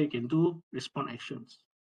 so from there you can do response actions.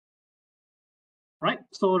 Right,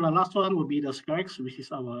 so the last one will be the SecureX, which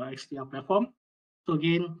is our XDR platform. So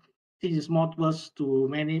again, this is more towards to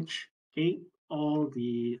manage, okay, all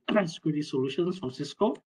the security solutions from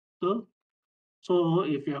Cisco. So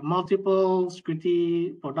if you have multiple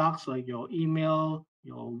security products like your email,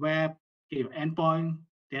 your web, okay, your endpoint,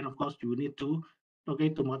 then of course you need to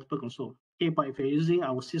locate to multiple console. Okay, but if you're using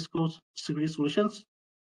our Cisco security solutions,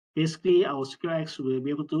 basically our SecureX will be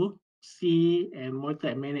able to see and monitor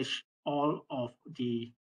and manage all of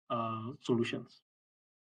the solutions.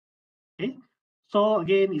 Okay, so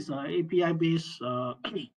again, it's an API-based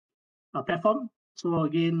platform. So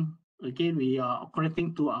again, again, we are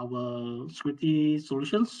connecting to our security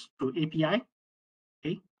solutions through API.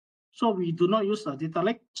 Okay, so we do not use a data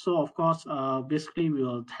lake. So of course, basically we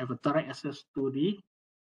will have a direct access to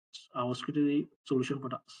our security solution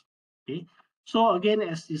products. Okay, so again,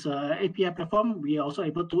 as this API platform, we are also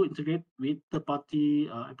able to integrate with third-party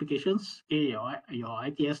applications. Okay, your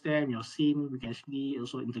ITSM, your SIEM, we can actually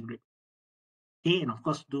also integrate. Okay, and of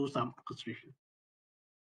course do some orchestration.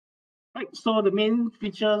 Right, so the main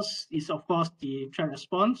features is of course the threat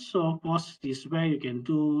response. So of course this is where you can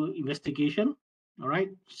do investigation. All right,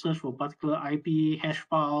 search for particular IP hash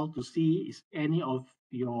file to see if any of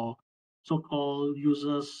your so-called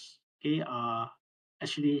users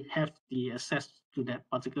actually have the access to that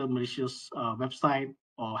particular malicious website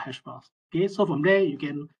or hash files. Okay, so from there you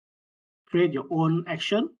can create your own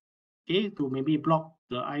action. Okay, to maybe block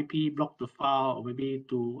the IP, block the file, or maybe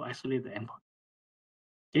to isolate the endpoint.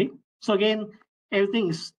 Okay, so again, everything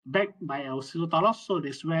is backed by our Cisco Talos, so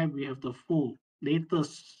that's where we have the full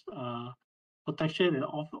latest protection and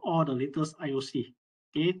all the latest IOC,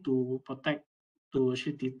 okay, to protect, to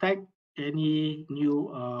actually detect any new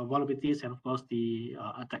vulnerabilities and of course the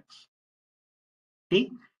attacks. Okay,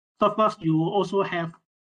 so of course you also have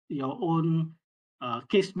your own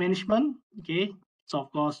case management. Okay, so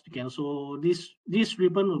of course you can also this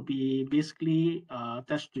ribbon will be basically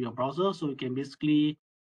attached to your browser, so you can basically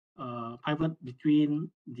pivot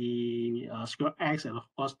between the SecureX and of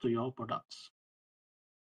course to your products.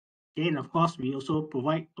 Okay, and of course we also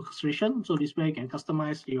provide orchestration. So this way you can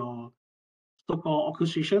customize your so-called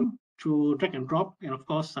orchestration through drag and drop, and of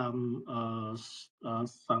course some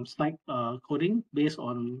slight coding based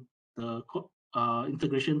on the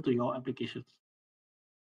integration to your applications.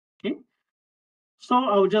 Okay, so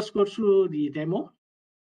I will just go through the demo.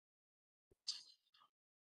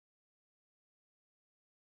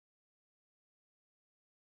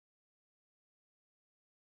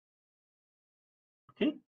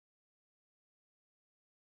 Okay.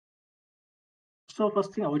 So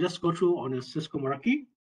first thing I will just go through on the Cisco Meraki.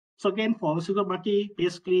 So again, for Cisco Meraki,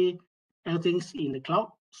 basically everything's in the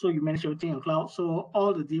cloud. So you manage everything in the cloud. So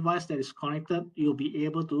all the device that is connected, you'll be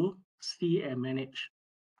able to see and manage,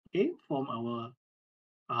 okay, from our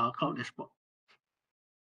cloud dashboard.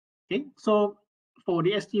 Okay, so for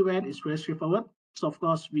the SD-WAN, it's very straightforward. So of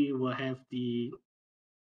course, we will have the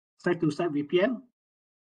site-to-site VPN.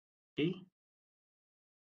 Okay,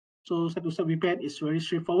 so site-to-site VPN is very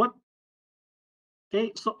straightforward.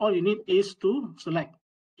 Okay, so all you need is to select.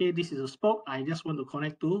 Okay, this is a spoke. I just want to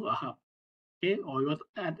connect to a hub. Okay, or you want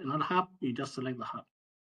to add another hub, you just select the hub.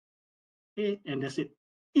 Okay, and that's it.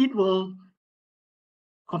 It will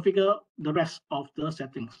configure the rest of the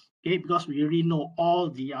settings. Okay, because we already know all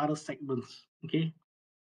the other segments. Okay,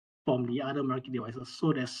 from the other Meraki devices.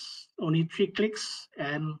 So there's only 3 clicks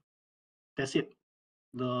and that's it.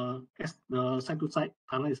 The side-to-side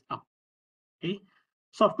tunnel is up. Okay,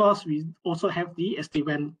 so of course we also have the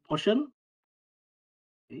SD-WAN portion.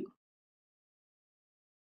 Okay.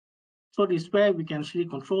 So this is where we can actually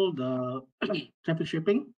control the traffic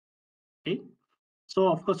shaping. Okay, so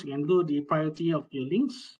of course you can do the priority of your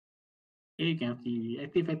links. Okay, you can have the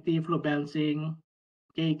active load balancing.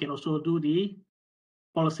 Okay, you can also do the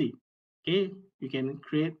policy. Okay, you can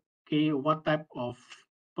create what type of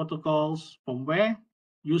protocols from where,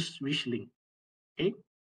 use which link. Okay, you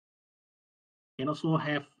can also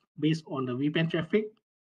have based on the VPN traffic.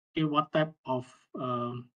 Okay, what type of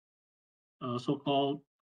so-called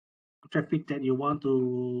traffic that you want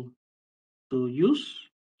to use.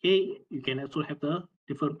 Okay, you can also have the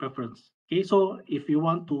different preference. Okay, so if you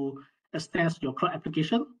want to extend your cloud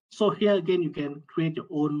application, so here again you can create your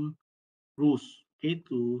own rules. Okay,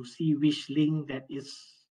 to see which link that is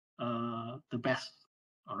the best.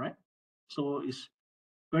 All right, so it's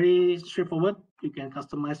very straightforward. You can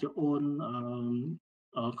customize your own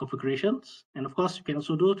configurations, and of course you can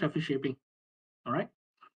also do traffic shaping. All right,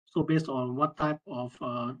 so based on what type of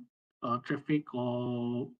traffic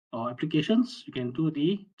or applications, you can do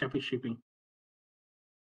the traffic shaping.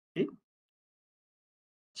 Okay.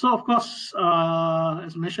 So of course,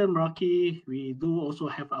 as mentioned, Meraki, we do also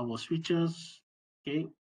have our switches. Okay,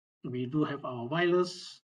 we do have our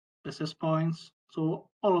wireless access points. So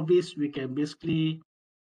all of this we can basically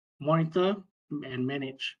monitor and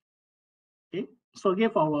manage. Okay, so again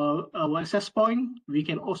for our access point, we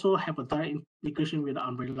can also have a direct integration with the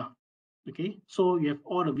umbrella. Okay, so you have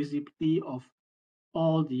all the visibility of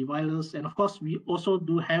all the wireless, and of course we also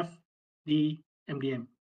do have the MDM.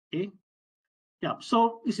 Okay, yeah,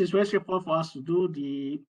 so this is very straightforward for us to do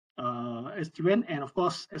the SD-WAN, and of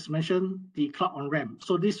course, as mentioned, the cloud on-ramp.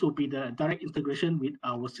 So this will be the direct integration with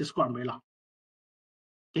our Cisco umbrella.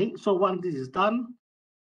 Okay, so once this is done,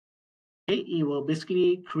 okay, it will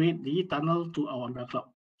basically create the tunnel to our umbrella cloud.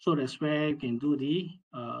 So that's where you can do the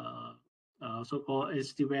so-called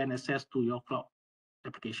SDWAN access to your cloud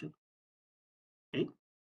application. Okay,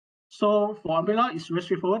 so for umbrella, it's very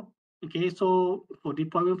straightforward. Okay, so for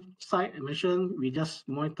deployment side, I mentioned we just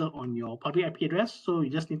monitor on your public IP address. So you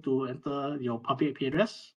just need to enter your public IP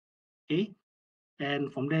address. Okay,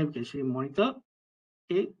 and from there we can actually monitor.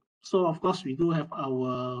 Okay, so of course we do have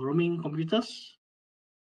our roaming computers.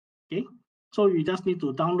 Okay, so you just need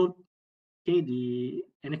to download the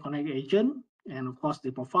AnyConnect agent and of course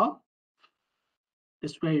the profile.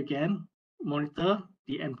 That's where you can monitor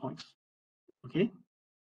the endpoints. Okay,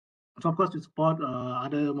 so of course we support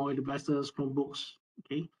other mobile devices, Chromebooks.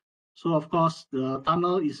 Okay, so of course the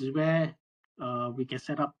tunnel is where we can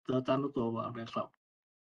set up the tunnel to our umbrella cloud.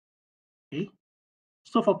 Okay,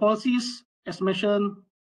 so for policies, as mentioned,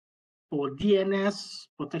 for DNS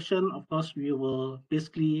protection, of course, we will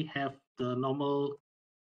basically have the normal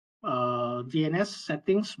DNS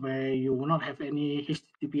settings where you will not have any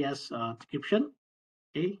HTTPS encryption.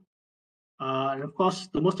 Okay, and of course,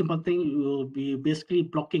 the most important thing will be basically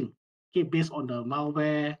blocking. Okay, based on the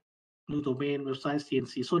malware, new domain, website,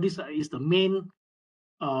 CNC. So this is the main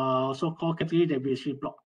so-called category that we actually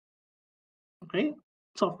block. Okay,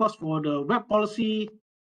 so of course, for the web policy,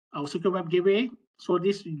 our secure web gateway. So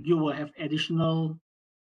this you will have additional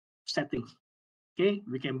settings. Okay,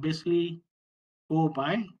 we can basically go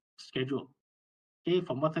by schedule. Okay,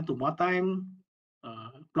 from what time to what time,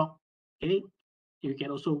 block. Okay, you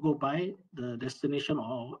can also go by the destination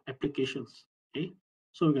or applications. Okay,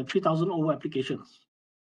 so we got 3,000 over applications.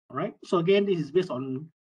 All right. So again, this is based on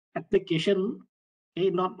application.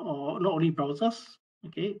 Okay, not only browsers.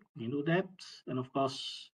 Okay, you know that, and of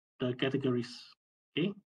course the categories.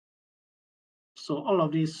 Okay. So all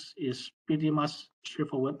of this is pretty much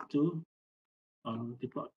straightforward to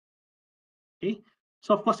deploy. Okay.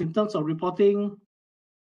 So of course, in terms of reporting,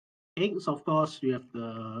 okay, so of course you have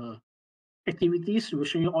the activities. We'll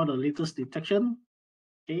show you all the latest detection.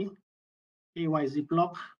 Okay. AYZ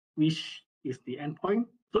block, which is the endpoint.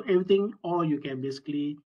 So everything, all you can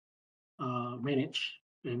basically manage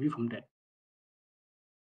and view from that.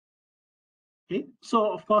 Okay.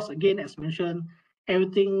 So of course, again, as mentioned,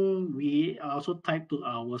 everything we are also tied to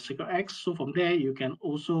our SecurX. So from there, you can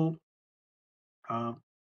also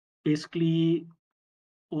basically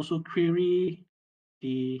also query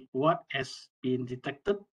the what has been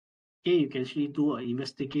detected. Okay, you can actually do an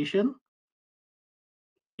investigation.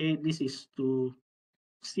 Okay, this is to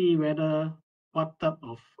see whether what type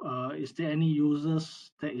of is there any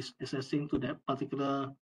users that is accessing to that particular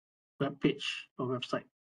web page or website.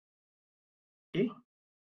 Okay,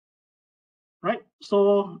 right.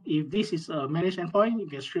 So if this is a managed endpoint, you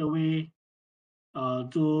can straight away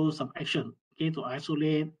do some action. Okay, to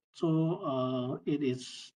isolate. So it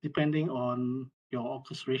is depending on your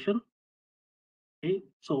orchestration. Okay,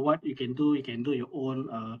 so what you can do your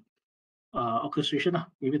own orchestration,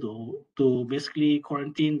 maybe to basically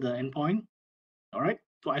quarantine the endpoint. All right,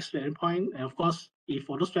 to isolate endpoint, and of course, if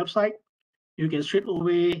for those website, you can straight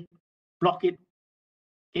away block it.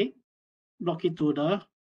 Okay, block it to the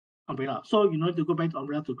umbrella. So you don't need to go back to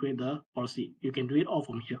umbrella to create the policy. You can do it all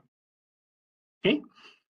from here. Okay,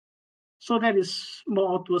 so that is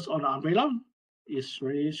more towards on the umbrella. It's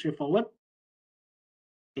very straightforward.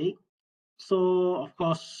 Okay, so of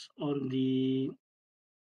course on the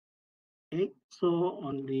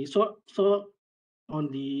on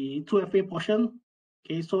the 2FA portion.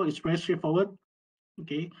 Okay, so it's very straightforward.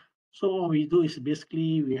 Okay, so all we do is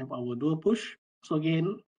basically we have our dual push. So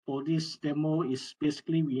again, for this demo is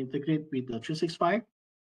basically we integrate with the 365.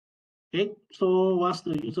 Okay, so once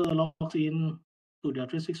the user logs in to the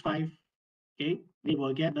 365, okay, they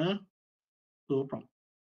will get the dual prompt.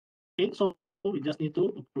 Okay, so we just need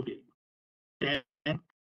to approve it. Then,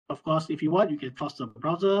 of course, if you want, you can trust the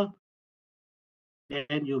browser.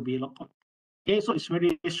 Then you'll be logged on. Okay, so it's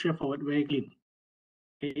very straightforward, very clean.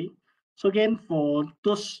 Okay, so again, for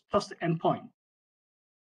those trust endpoint,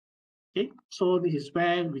 okay, so this is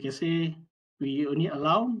where we can say we only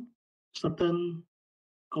allow certain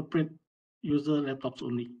corporate user laptops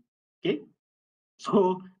only. Okay,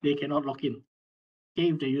 so they cannot log in. Okay,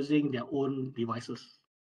 if they're using their own devices.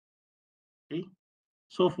 Okay,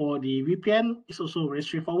 so for the VPN, it's also very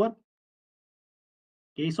straightforward.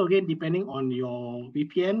 Okay, so again, depending on your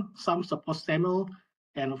VPN, some support SAML,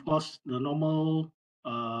 and of course, the normal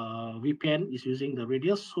VPN is using the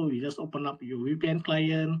radius. So you just open up your VPN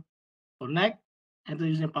client, connect, enter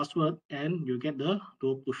using password, and you get the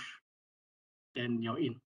dual push. Then you're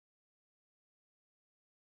in.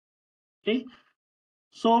 Okay.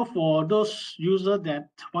 So for those users that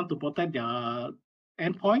want to protect their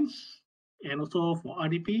endpoints and also for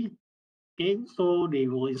RDP, okay, so they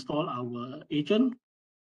will install our agent.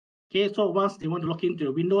 Okay, so once they want to log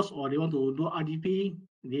into Windows or they want to do RDP,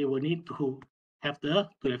 they will need to have the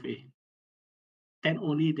 2FA. Then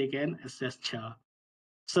only they can access their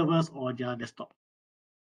servers or their desktop.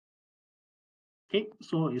 Okay,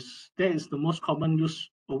 so that is the most common use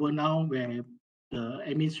over now where the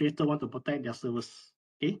administrator want to protect their servers.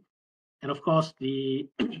 Okay, and of course the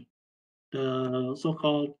the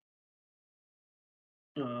so-called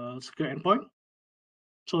secure endpoint.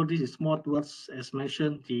 So this is more towards, as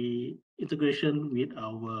mentioned, the integration with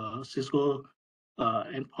our Cisco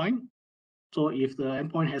endpoint. So if the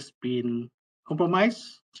endpoint has been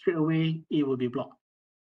compromised, straight away it will be blocked.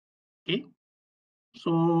 Okay.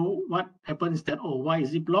 So what happens is that, oh, why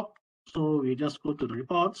is it blocked? So we just go to the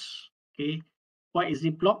reports. Okay. Why is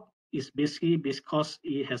it blocked? It's basically because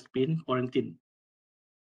it has been quarantined.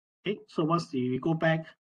 Okay. So once we go back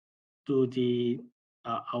to the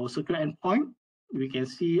our secure endpoint, we can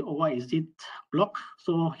see, oh, why is it blocked?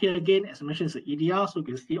 So here again, as I mentioned, it's an EDR, so you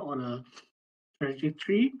can see all the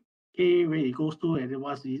trajectory, okay, where it goes to, and then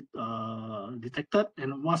once it detected,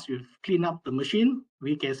 and once you clean up the machine,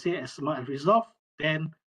 we can say as smart as resolved.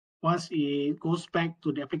 Then once it goes back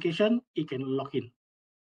to the application, it can log in.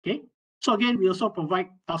 Okay. So again, we also provide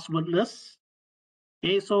passwordless.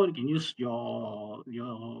 Okay, so you can use your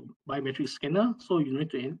biometric scanner, so you need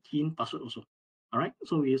to enter in password also. All right,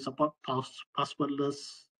 so we support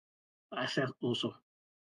passwordless access also.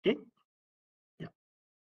 Okay. Yeah.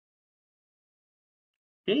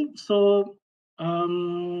 Okay, so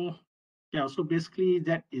yeah, so basically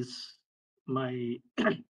that is my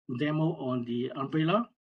demo on the umbrella,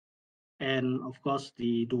 and of course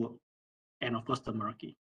the dual, and of course the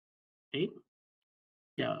Meraki. Okay.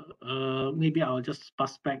 Yeah. Maybe I'll just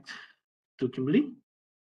pass back to Kimberly.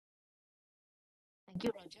 Thank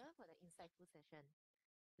you, Roger, for the insightful session.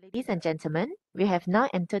 Ladies and gentlemen, we have now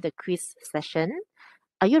entered the quiz session.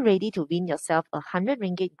 Are you ready to win yourself a 100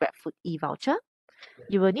 ringgit GrabFood e-voucher?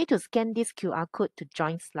 You will need to scan this QR code to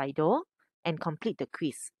join Slido and complete the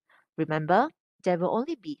quiz. Remember, there will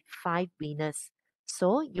only be 5 winners,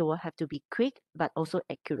 so you will have to be quick but also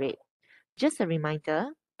accurate. Just a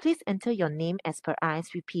reminder, please enter your name as per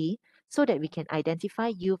RSVP so that we can identify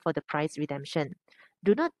you for the prize redemption.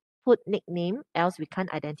 Do not put nickname, else we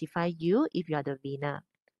can't identify you if you are the winner.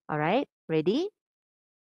 Alright, ready?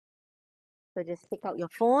 So just take out your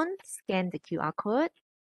phone, scan the QR code.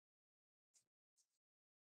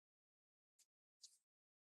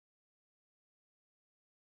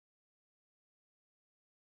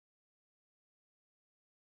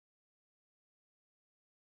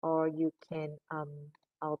 Or you can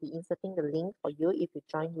I'll be inserting the link for you if you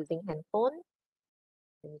join using handphone.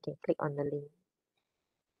 Then you can click on the link.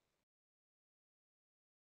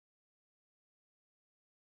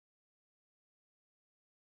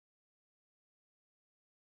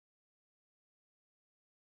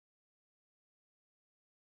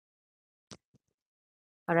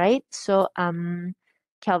 All right, so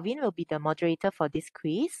Kelvin will be the moderator for this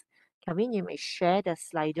quiz. Kelvin, you may share the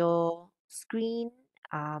Slido screen,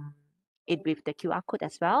 it with the QR code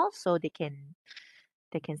as well, so they can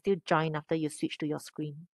still join after you switch to your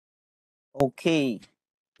screen. Okay,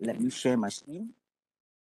 let me share my screen.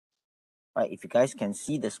 Right, if you guys can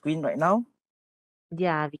see the screen right now.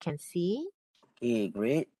 Yeah, we can see. Okay,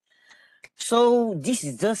 great. So this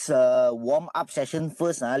is just a warm-up session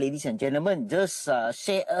first, ladies and gentlemen. Just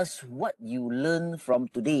share us what you learned from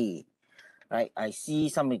today. Right, I see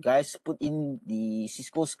some of you guys put in the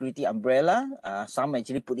Cisco security umbrella. Some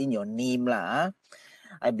actually put in your name lah.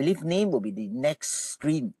 I believe name will be the next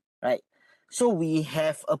screen, right? So we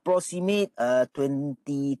have approximate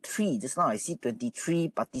 23. Just now I see 23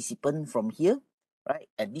 participants from here, right?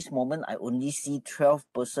 At this moment, I only see 12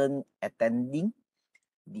 person attending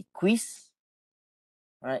the quiz,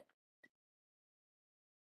 right?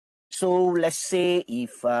 So let's say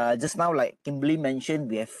if just now, like Kimberly mentioned,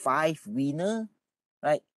 we have 5 winner,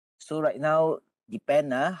 right? So right now,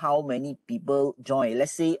 depend how many people join.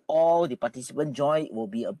 Let's say all the participants join will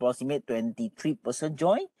be approximate 23%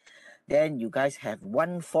 join. Then you guys have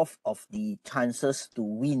 1/4 of the chances to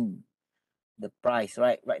win the prize,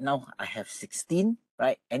 right? Right now I have 16,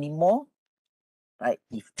 right? Any more? Right?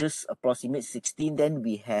 If just approximate 16, then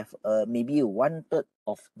we have maybe 1/3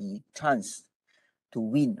 of the chance to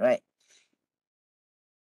win, right?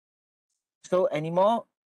 So any more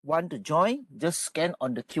want to join? Just scan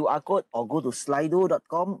on the QR code or go to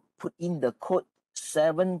slido.com, put in the code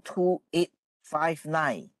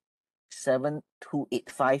 72859.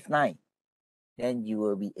 72859. then you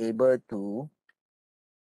will be able to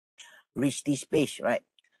reach this page, right?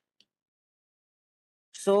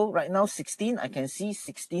 So right now 16, I can see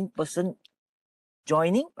 16%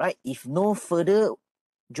 joining, right? If no further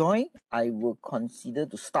join, I will consider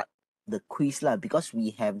to start the quiz lah, because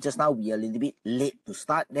we have just now we are a little bit late to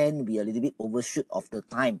start, then we are a little bit overshoot of the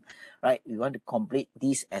time, right? We want to complete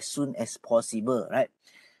this as soon as possible, right?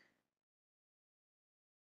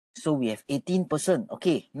 So we have 18%.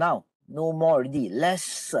 Okay, now no more already.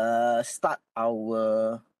 Let's start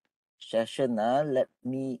our session. Let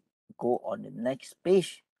me go on the next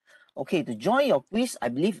page. Okay, to join your quiz, I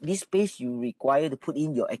believe this page you require to put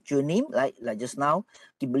in your actual name, like just now,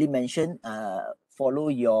 Kimberly mentioned, follow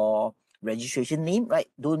your registration name, right?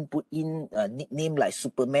 Don't put in a nickname like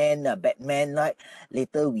Superman, Batman, right?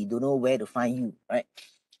 Later we don't know where to find you, right?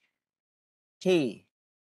 Okay,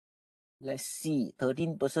 let's see,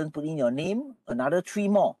 13% put in your name, another 3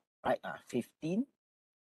 more, right? 15.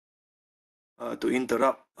 To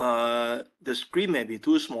interrupt, the screen may be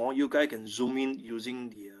too small. You guys can zoom in using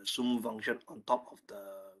the zoom function on top of the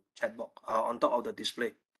chat box, on top of the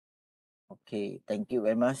display. Okay, thank you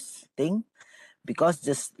very much, Teng. Because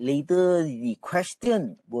just later the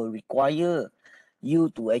question will require you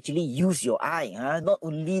to actually use your eye, not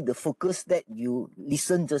only the focus that you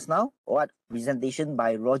listen just now, or presentation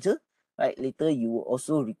by Roger, right? Later you will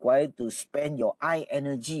also require to spend your eye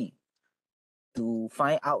energy to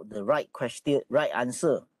find out the right question, right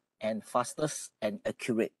answer, and fastest and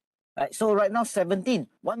accurate. Right. So right now 17,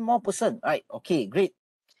 one more person. Right. Okay, great.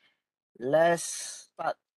 Let's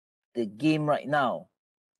start the game right now.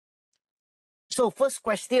 So first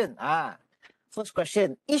question. First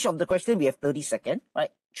question. Each of the question we have 30 seconds.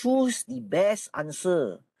 Right. Choose the best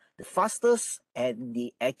answer. The fastest and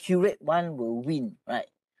the accurate one will win. Right.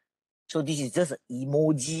 So this is just an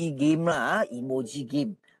emoji game lah, emoji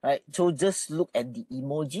game, right? So just look at the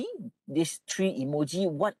emoji, these 3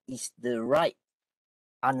 emoji, what is the right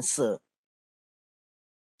answer?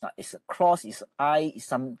 It's a cross, it's an eye, is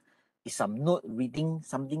some note reading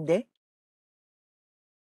something there.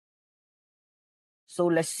 So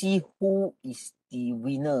let's see who is the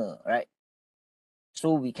winner, right?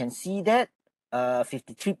 So we can see that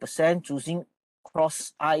 53% choosing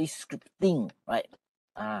cross eye scripting, right?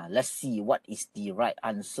 Let's see what is the right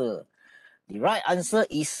answer. The right answer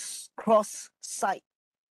is cross-site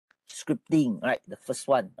scripting, right? The first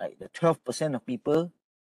one, right? The 12% of people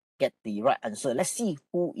get the right answer. Let's see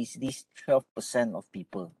who is this 12% of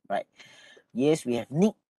people, right? Yes, we have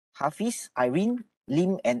Nick, Hafiz, Irene,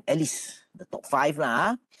 Lim, and Alice, the top 5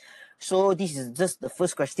 lah. So this is just the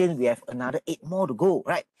first question. We have another 8 more to go,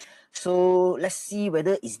 right? So let's see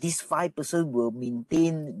whether is this 5% will be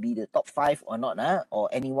the top 5 or not, or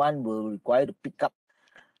anyone will require to pick up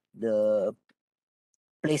the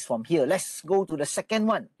place from here. Let's go to the second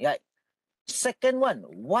one. Right. Second one,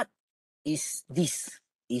 what is this?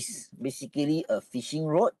 Is basically a fishing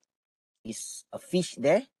rod. Is a fish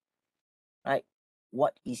there? Right.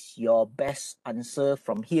 What is your best answer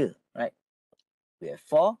from here? Right. We have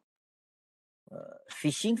 4.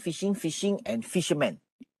 Fishing, fishing, fishing, and fisherman.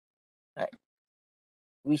 Right.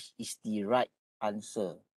 Which is the right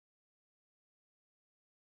answer?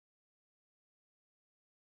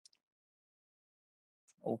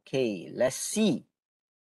 Okay, let's see.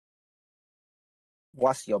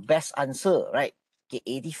 What's your best answer, right? Okay,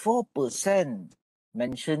 84%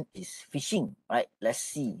 mentioned is fishing, right? Let's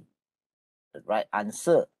see the right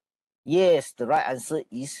answer. Yes, the right answer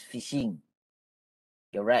is fishing.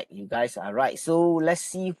 You're right, you guys are right. So let's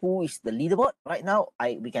see who is the leaderboard right now.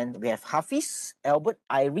 We have Hafiz, Albert,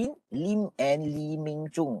 Irene, Lim, and Lee Ming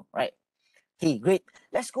Chung, right? Okay, great.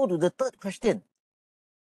 Let's go to the third question.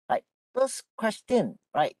 Right, first question,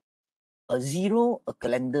 right? A 0, a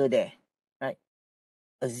calendar there, right?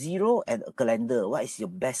 A 0 and a calendar. What is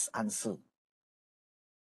your best answer?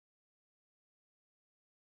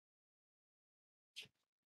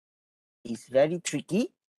 It's very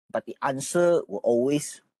tricky, but the answer will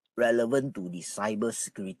always relevant to the cyber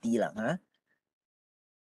security lah.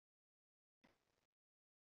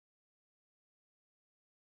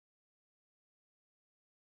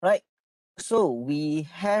 Right. So we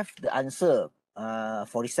have the answer.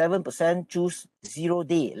 47% choose 0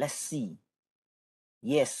 day. Let's see.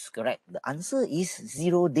 Yes, correct. The answer is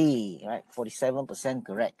 0 day, right? 47%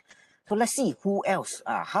 correct. So let's see who else.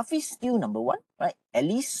 Hafiz still number 1, right?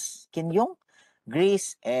 Alice, Ken Yong,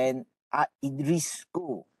 Grace, and Idris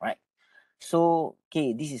Go, right? So,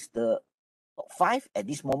 okay, this is the top 5 at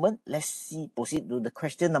this moment. Let's see, proceed to the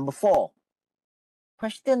question number 4.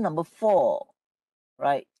 Question number 4,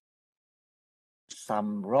 right?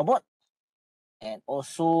 Some robot, And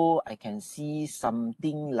also I can see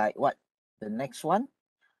something like what? The next one?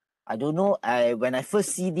 I don't know. When I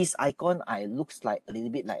first see this icon, it looks like a little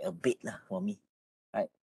bit like a bed for me, right?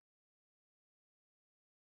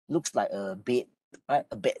 Looks like a bed, right?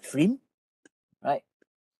 A bed frame, right?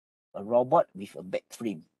 A robot with a bed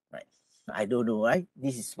frame, right? I don't know, right?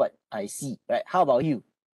 This is what I see, right? How about you?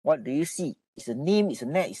 What do you see? It's a name, it's a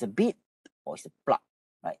net, it's a bed, or it's a plug,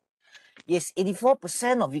 right? Yes,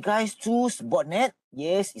 84% of you guys choose botnet.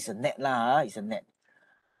 Yes, it's a net lah, it's a net,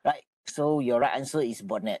 right? So your right answer is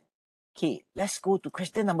botnet. Okay, let's go to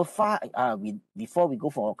question number 5. Before we go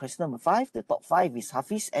for question number 5, the top 5 is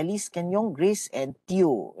Hafiz, Alice, Kenyong, Grace, and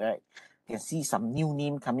Theo, right? You can see some new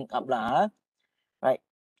name coming up lah, right?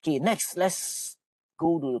 Okay, next, let's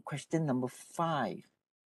go to question number 5.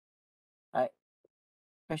 Right,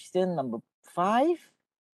 question number 5.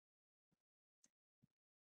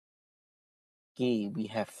 Okay, we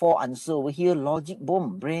have 4 answers over here: logic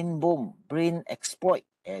bomb, brain exploit,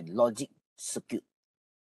 and logic circuit.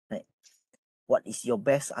 Right. What is your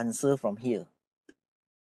best answer from here?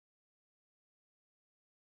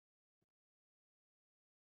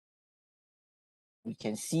 We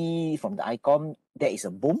can see from the icon there is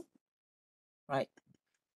a bomb, right?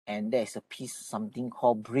 And there is a piece, something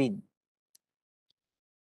called brain.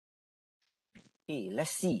 Okay,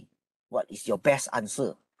 let's see what is your best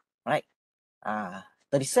answer, right?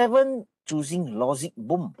 37 choosing logic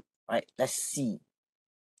bomb, right? Let's see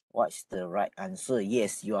what's the right answer.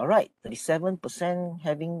 Yes, you are right. 37%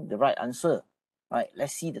 having the right answer. Right,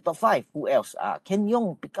 let's see the top 5. Who else? Ken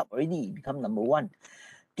Yong pick up already, become number 1.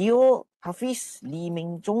 Theo, Hafiz, Lee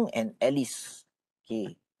Ming Chong, and Alice.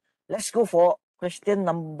 Okay, let's go for question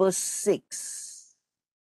number 6.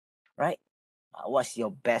 Right, what's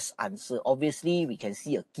your best answer? Obviously, we can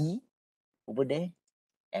see a key over there,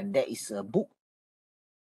 and there is a book,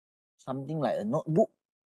 something like a notebook.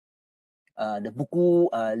 The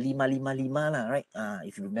buku 555 lah, right?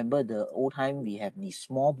 If you remember the old time, we have the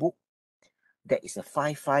small book. That is a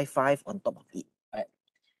 555 on top of it, right?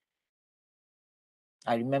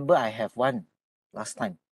 I remember I have one last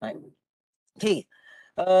time, right? Okay,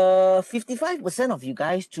 55% of you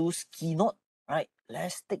guys choose keynote, right?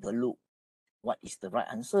 Let's take a look. What is the right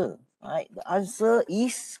answer, right? The answer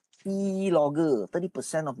is keylogger.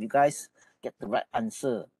 30% of you guys get the right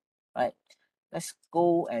answer, right? Let's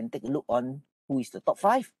go and take a look on who is the top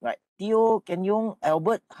 5, right? Theo, Ken Yong,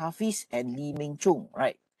 Albert, Hafiz, and Lee Ming Chung,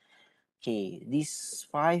 right? Okay, this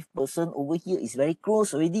 5 person over here is very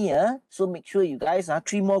close already, so make sure you guys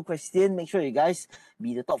 3 more questions, make sure you guys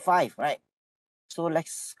be the top 5, right? So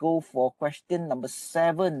let's go for question number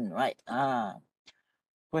 7, right?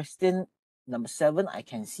 Question number 7, I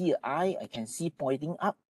can see an eye, I can see pointing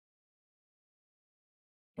up.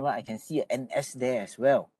 Right, I can see an NS there as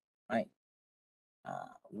well, right?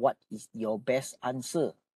 What is your best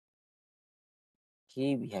answer?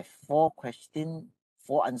 Okay, we have 4 questions,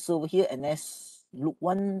 4 answers over here. NS look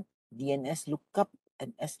 1, DNS lookup,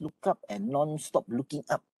 NS lookup, and non-stop looking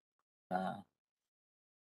up.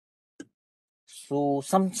 So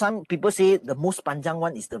some people say the most panjang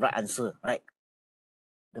one is the right answer, right?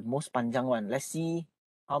 The most panjang one. Let's see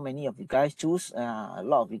how many of you guys choose. A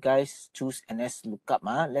lot of you guys choose NS lookup.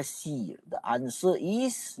 Let's see. The answer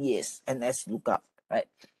is yes, NS lookup, right?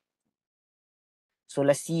 So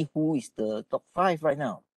let's see who is the top 5 right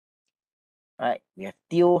now. Right, we have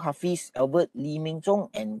Theo, Hafiz, Albert, Lee Ming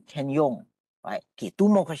Chong, and Ken Yong. Right, okay, 2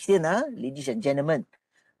 more questions, ladies and gentlemen.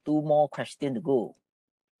 2 more questions to go.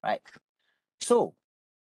 Right, so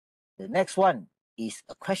the next one is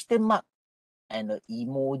a question mark and an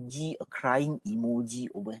emoji, a crying emoji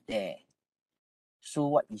over there. So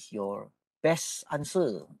what is your best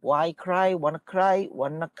answer? Why cry? Wanna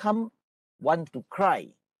come? Want to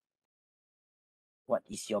cry? What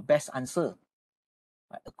is your best answer?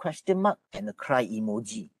 Right, a question mark and a cry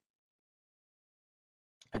emoji.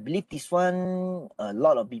 I believe this one, a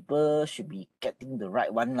lot of people should be getting the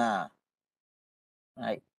right one lah.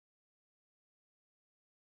 Right.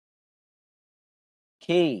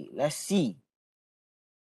 Okay, let's see.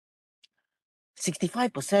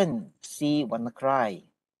 65% say wanna cry.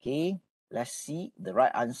 Okay, let's see. The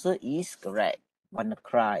right answer is correct. Wanna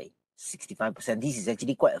cry. 65%. This is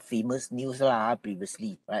actually quite a famous news lah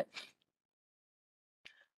previously, right?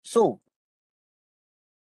 So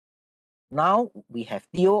now we have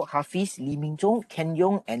Theo, Hafiz, Lee Ming Chong, Ken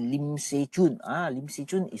Yong, and Lim Se Chun. Lim Se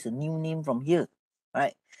Chun is a new name from here,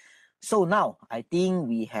 right? So now I think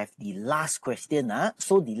we have the last question.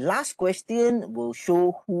 So the last question will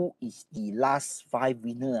show who is the last 5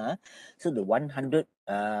 winner. So the 100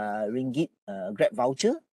 ringgit Grab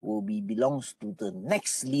voucher will belongs to the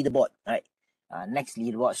next leaderboard, right? next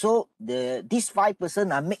leaderboard. So this 5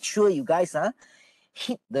 person, make sure you guys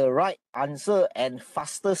hit the right answer and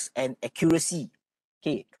fastest and accuracy.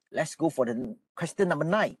 Okay, let's go for the question number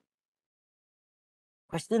 9.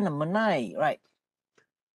 Question number 9, right?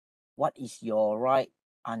 What is your right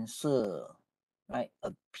answer? Right,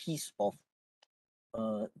 a piece of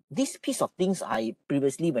this piece of things, I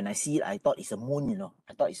previously when I see it, I thought it's a moon. You know,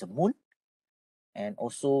 I thought it's a moon, and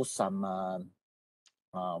also some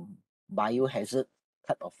biohazard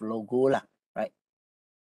type of logo lah, right?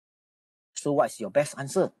 So what's your best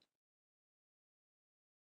answer?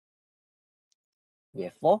 We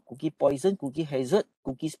have 4: cookie poison, cookie hazard,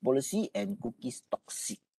 cookies policy, and cookies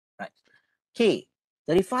toxic, right? Okay,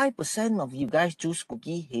 35% of you guys choose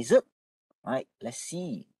cookie hazard, right? Let's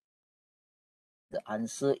see. The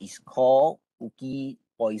answer is called cookie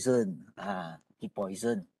poison. Cookie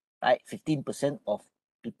poison, right? 15% of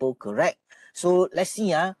people correct. So let's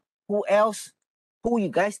see, who else? Who you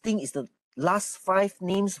guys think is the last 5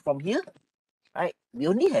 names from here? Right? We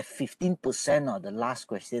only have 15% of the last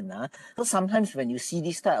question. So sometimes when you see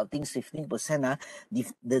this type of things, 15%,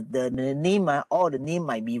 the name, all the name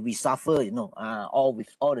might be reshuffled, you know, all with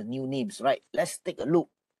all the new names, right? Let's take a look.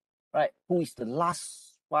 Right? Who is the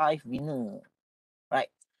last 5 winner? Right?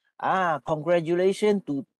 Congratulations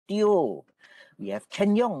to Teo. We have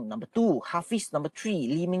Chen Yong, number 2, Hafiz, number 3,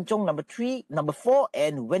 Lee Ming Chong, number 4,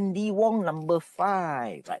 and Wendy Wong, number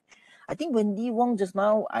 5. Right? I think Wendy Wong just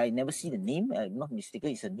now, I never see the name. I'm not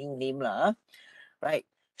mistaken, it's a new name lah. Right?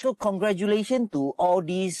 So congratulations to all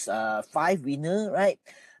these 5 winner, right?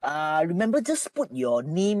 Remember, just put your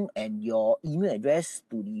name and your email address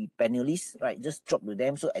to the panelists, right? Just drop to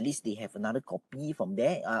them so at least they have another copy from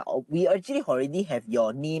there. We actually already have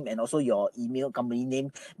your name and also your email company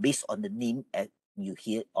name based on the name at you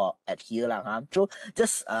here or at here lah. So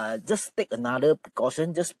just take another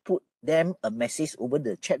precaution. Just put them a message over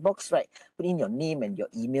the chat box, right? Put in your name and your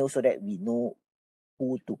email so that we know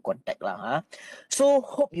who to contact lah. So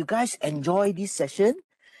hope you guys enjoy this session.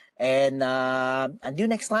 And until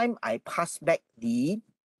next time, I pass back the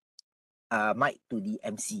mic to the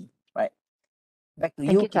MC. Right, back to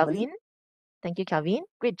Thank you, you, Kimberly. Calvin. Thank you, Calvin.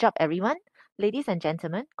 Great job, everyone. Ladies and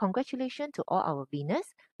gentlemen, congratulations to all our winners.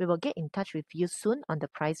 We will get in touch with you soon on the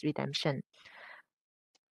prize redemption.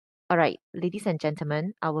 All right, ladies and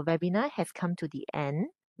gentlemen, our webinar has come to the end.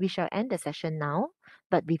 We shall end the session now.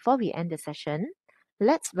 But before we end the session,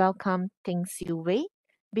 let's welcome Teng Siew,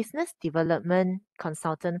 Business Development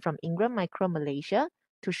Consultant from Ingram Micro Malaysia,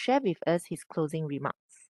 to share with us his closing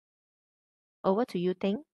remarks. Over to you,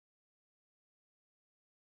 Teng.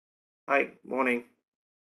 Hi, morning.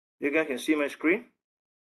 You guys can see my screen?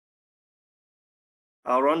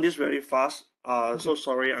 I'll run this very fast. So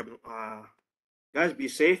sorry. Guys, be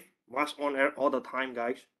safe. Mask on air all the time,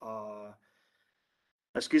 guys.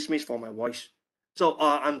 Excuse me for my voice. So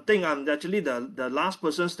I'm actually the last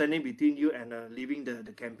person standing between you and leaving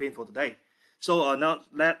the campaign for today. So now,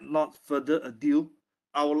 let not further ado,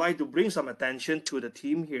 I would like to bring some attention to the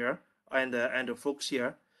team here and the folks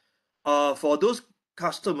here. For those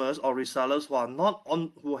customers or resellers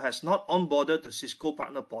who has not onboarded the Cisco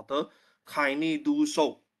Partner Portal, kindly do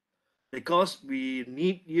so, because we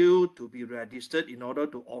need you to be registered in order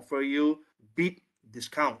to offer you bid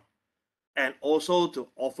discount and also to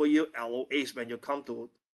offer you LOAs when you come to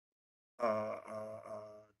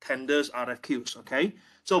tenders, RFQs. Okay,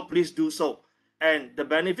 so please do so. And the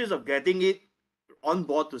benefits of getting it on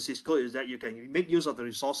board to Cisco is that you can make use of the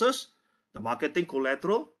resources, the marketing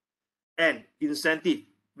collateral, and incentive.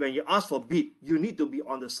 When you ask for bid, you need to be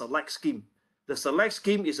on the select scheme. The select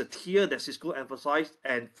scheme is a tier that Cisco emphasized,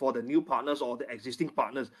 and for the new partners or the existing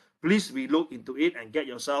partners, please relook into it and get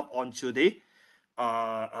yourself onto the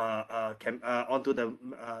onto the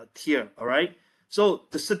tier. All right. So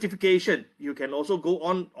the certification, you can also go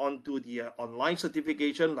onto the online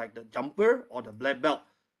certification like the jumper or the black belt.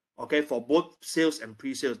 Okay, for both sales and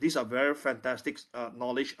pre-sales. These are very fantastic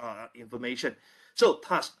knowledge information. So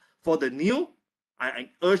task for the new, I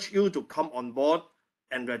urge you to come on board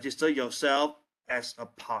and register yourself as a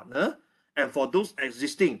partner. And for those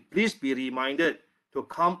existing, please be reminded to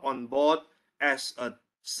come on board as a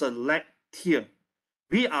select tier.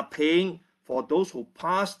 We are paying for those who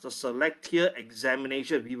pass the select tier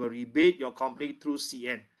examination. We will rebate your company through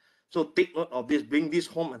CN. So take note of this, bring this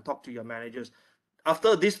home and talk to your managers.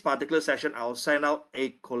 After this particular session, I'll send out a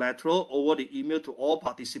collateral over the email to all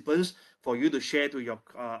participants for you to share to your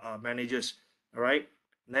managers. All right,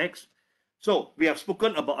 next. So we have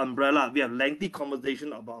spoken about umbrella. We have lengthy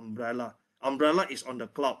conversation about umbrella. Umbrella is on the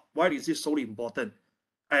cloud. Why is this so important?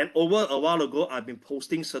 And over a while ago, I've been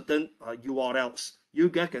posting certain URLs. You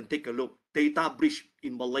guys can take a look. data breach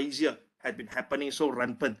in Malaysia had been happening so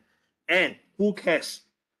rampant. And who cares?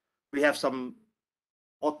 We have some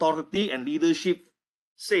authority and leadership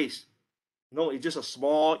says, no, it's just a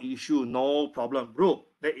small issue, no problem. Bro,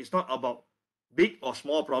 that is not about big or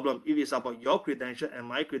small problem. It is about your credential and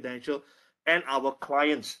my credential and our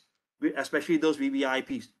clients, especially those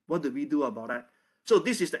VVIPs. What do we do about that? So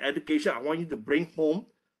this is the education I want you to bring home,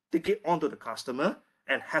 take it on to the customer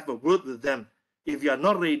and have a word with them. If you are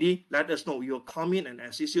not ready, let us know. We will come in and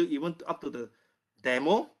assist you even up to the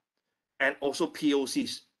demo and also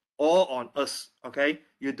POCs, all on us, okay?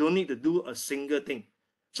 You don't need to do a single thing.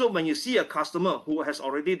 So when you see a customer who has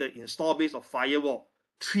already the install base of firewall,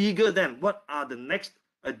 trigger them. What are the next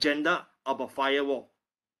agenda about firewall?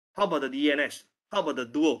 How about the DNS? How about the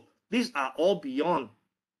dual? These are all beyond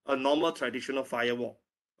a normal traditional firewall,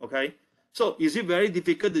 okay? So is it very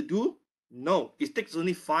difficult to do? No, it takes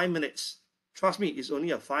only 5 minutes. Trust me, it's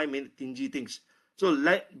only a 5-minute dingy things. So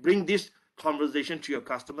bring this conversation to your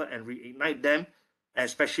customer and reignite them,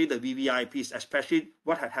 especially the VVIPs, especially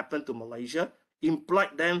what had happened to Malaysia.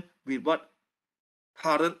 Implied them with what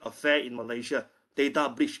current affair in Malaysia, data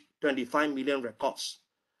breach, 25 million records.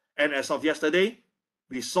 And as of yesterday,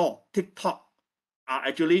 we saw TikTok are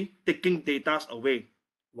actually taking data away.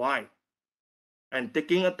 Why? And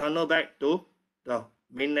taking a tunnel back to the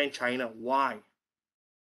mainland China. Why?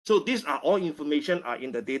 So these are all information are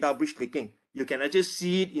in the data breach taking. You can actually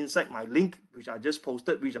see it inside my link, which I just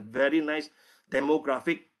posted, which is a very nice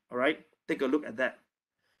demographic. All right, take a look at that.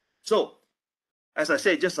 So, as I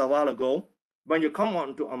said just a while ago, when you come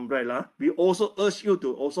on to Umbrella, we also urge you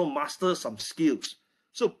to also master some skills.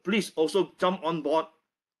 So please also jump on board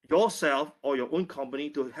yourself or your own company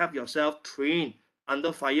to have yourself trained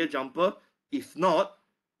under Fire Jumper, if not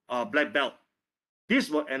Black Belt. This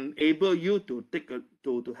will enable you to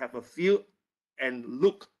to have a feel and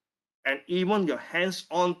look and even your hands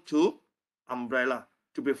on to Umbrella.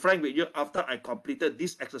 To be frank with you, after I completed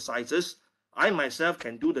these exercises, I myself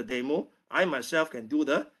can do the demo. I myself can do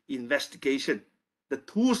the investigation. The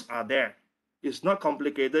tools are there. It's not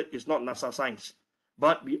complicated. It's not NASA science.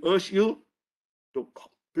 But we urge you to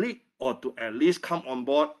complete or to at least come on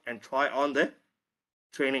board and try on the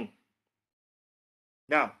training.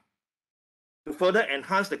 Now, to further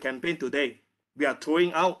enhance the campaign today, we are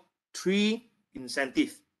throwing out 3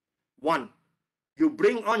 incentives. 1, you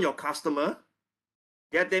bring on your customer,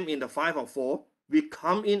 get them in the 5 or 4. We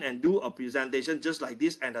come in and do a presentation just like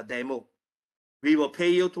this and a demo. We will pay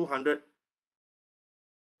you 200.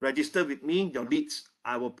 Register with me your leads.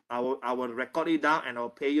 I will record it down and I will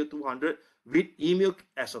pay you 200 with email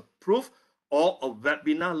as a proof or a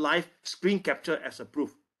webinar live screen capture as a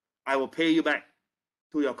proof. I will pay you back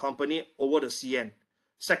to your company over the CN.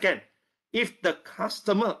 Second, if the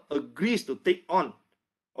customer agrees to take on,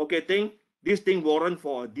 okay, this thing warrant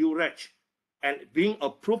for a dual reg, and being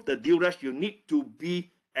approved the dual reg, you need to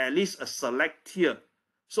be at least a select tier.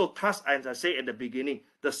 So thus, as I say at the beginning,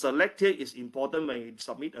 the select tier is important when you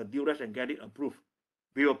submit a dual reg and get it approved.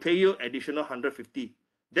 We will pay you additional 150.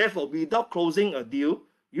 Therefore, without closing a deal,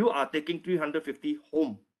 you are taking 350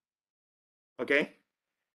 home. Okay?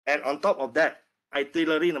 And on top of that,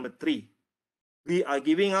 itinerary number 3, we are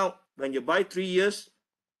giving out, when you buy 3 years,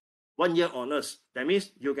 1 year on us. That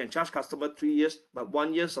means you can charge customer 3 years, but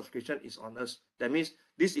 1 year subscription is on us. That means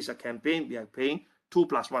this is a campaign we are paying 2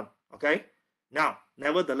 + 1. Okay? Now,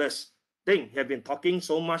 nevertheless, Teng have been talking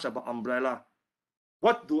so much about Umbrella.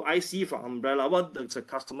 What do I see from Umbrella? What does the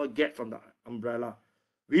customer get from the Umbrella?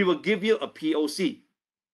 We will give you a POC.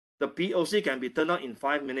 The POC can be turned on in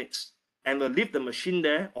 5 minutes, and we'll leave the machine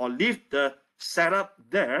there or leave the setup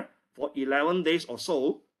there for 11 days or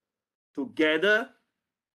so to gather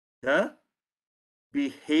the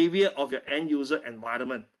behavior of your end user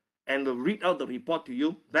environment, and will read out the report to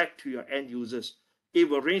you back to your end users. It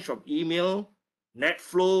will range from email, net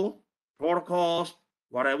flow, protocols,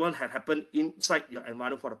 whatever had happened inside your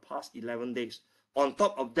environment for the past 11 days. On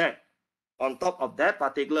top of that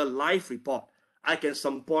particular live report, I can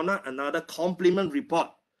support another complement report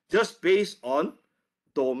just based on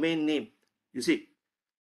domain name. You see,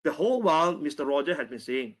 the whole while Mr. Roger has been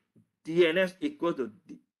saying DNS equal to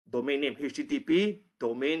domain name, http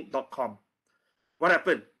domain.com. What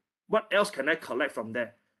happened? What else can I collect from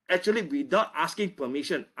there? Actually, without asking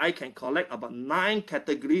permission, I can collect about 9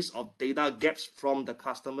 categories of data gaps from the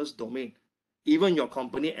customer's domain, even your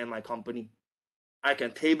company and my company. I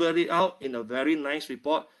can table it out in a very nice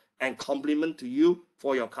report and complement to you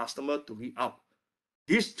for your customer to read out.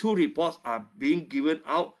 These 2 reports are being given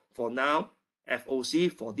out for now,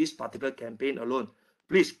 FOC, for this particular campaign alone.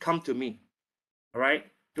 Please come to me. All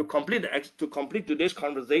right? To complete today's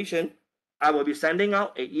conversation, I will be sending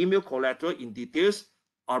out an email collateral in details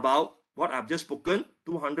about what I've just spoken,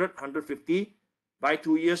 200, 150, buy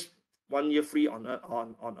 2 years, 1 year free on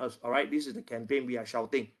us. All right, this is the campaign we are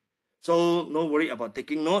shouting. So no worry about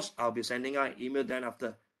taking notes. I'll be sending out an email then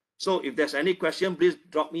after. So if there's any question, please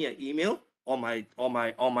drop me an email or my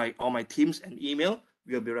teams an email.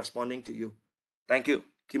 We'll be responding to you. Thank you.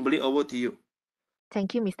 Kimberly, over to you.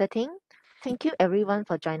 Thank you, Mr. Teng. Thank you everyone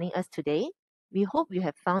for joining us today. We hope you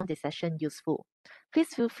have found this session useful. Please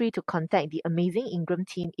feel free to contact the amazing Ingram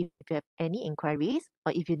team if you have any inquiries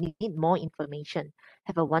or if you need more information.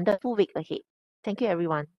 Have a wonderful week ahead. Thank you,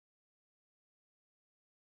 everyone.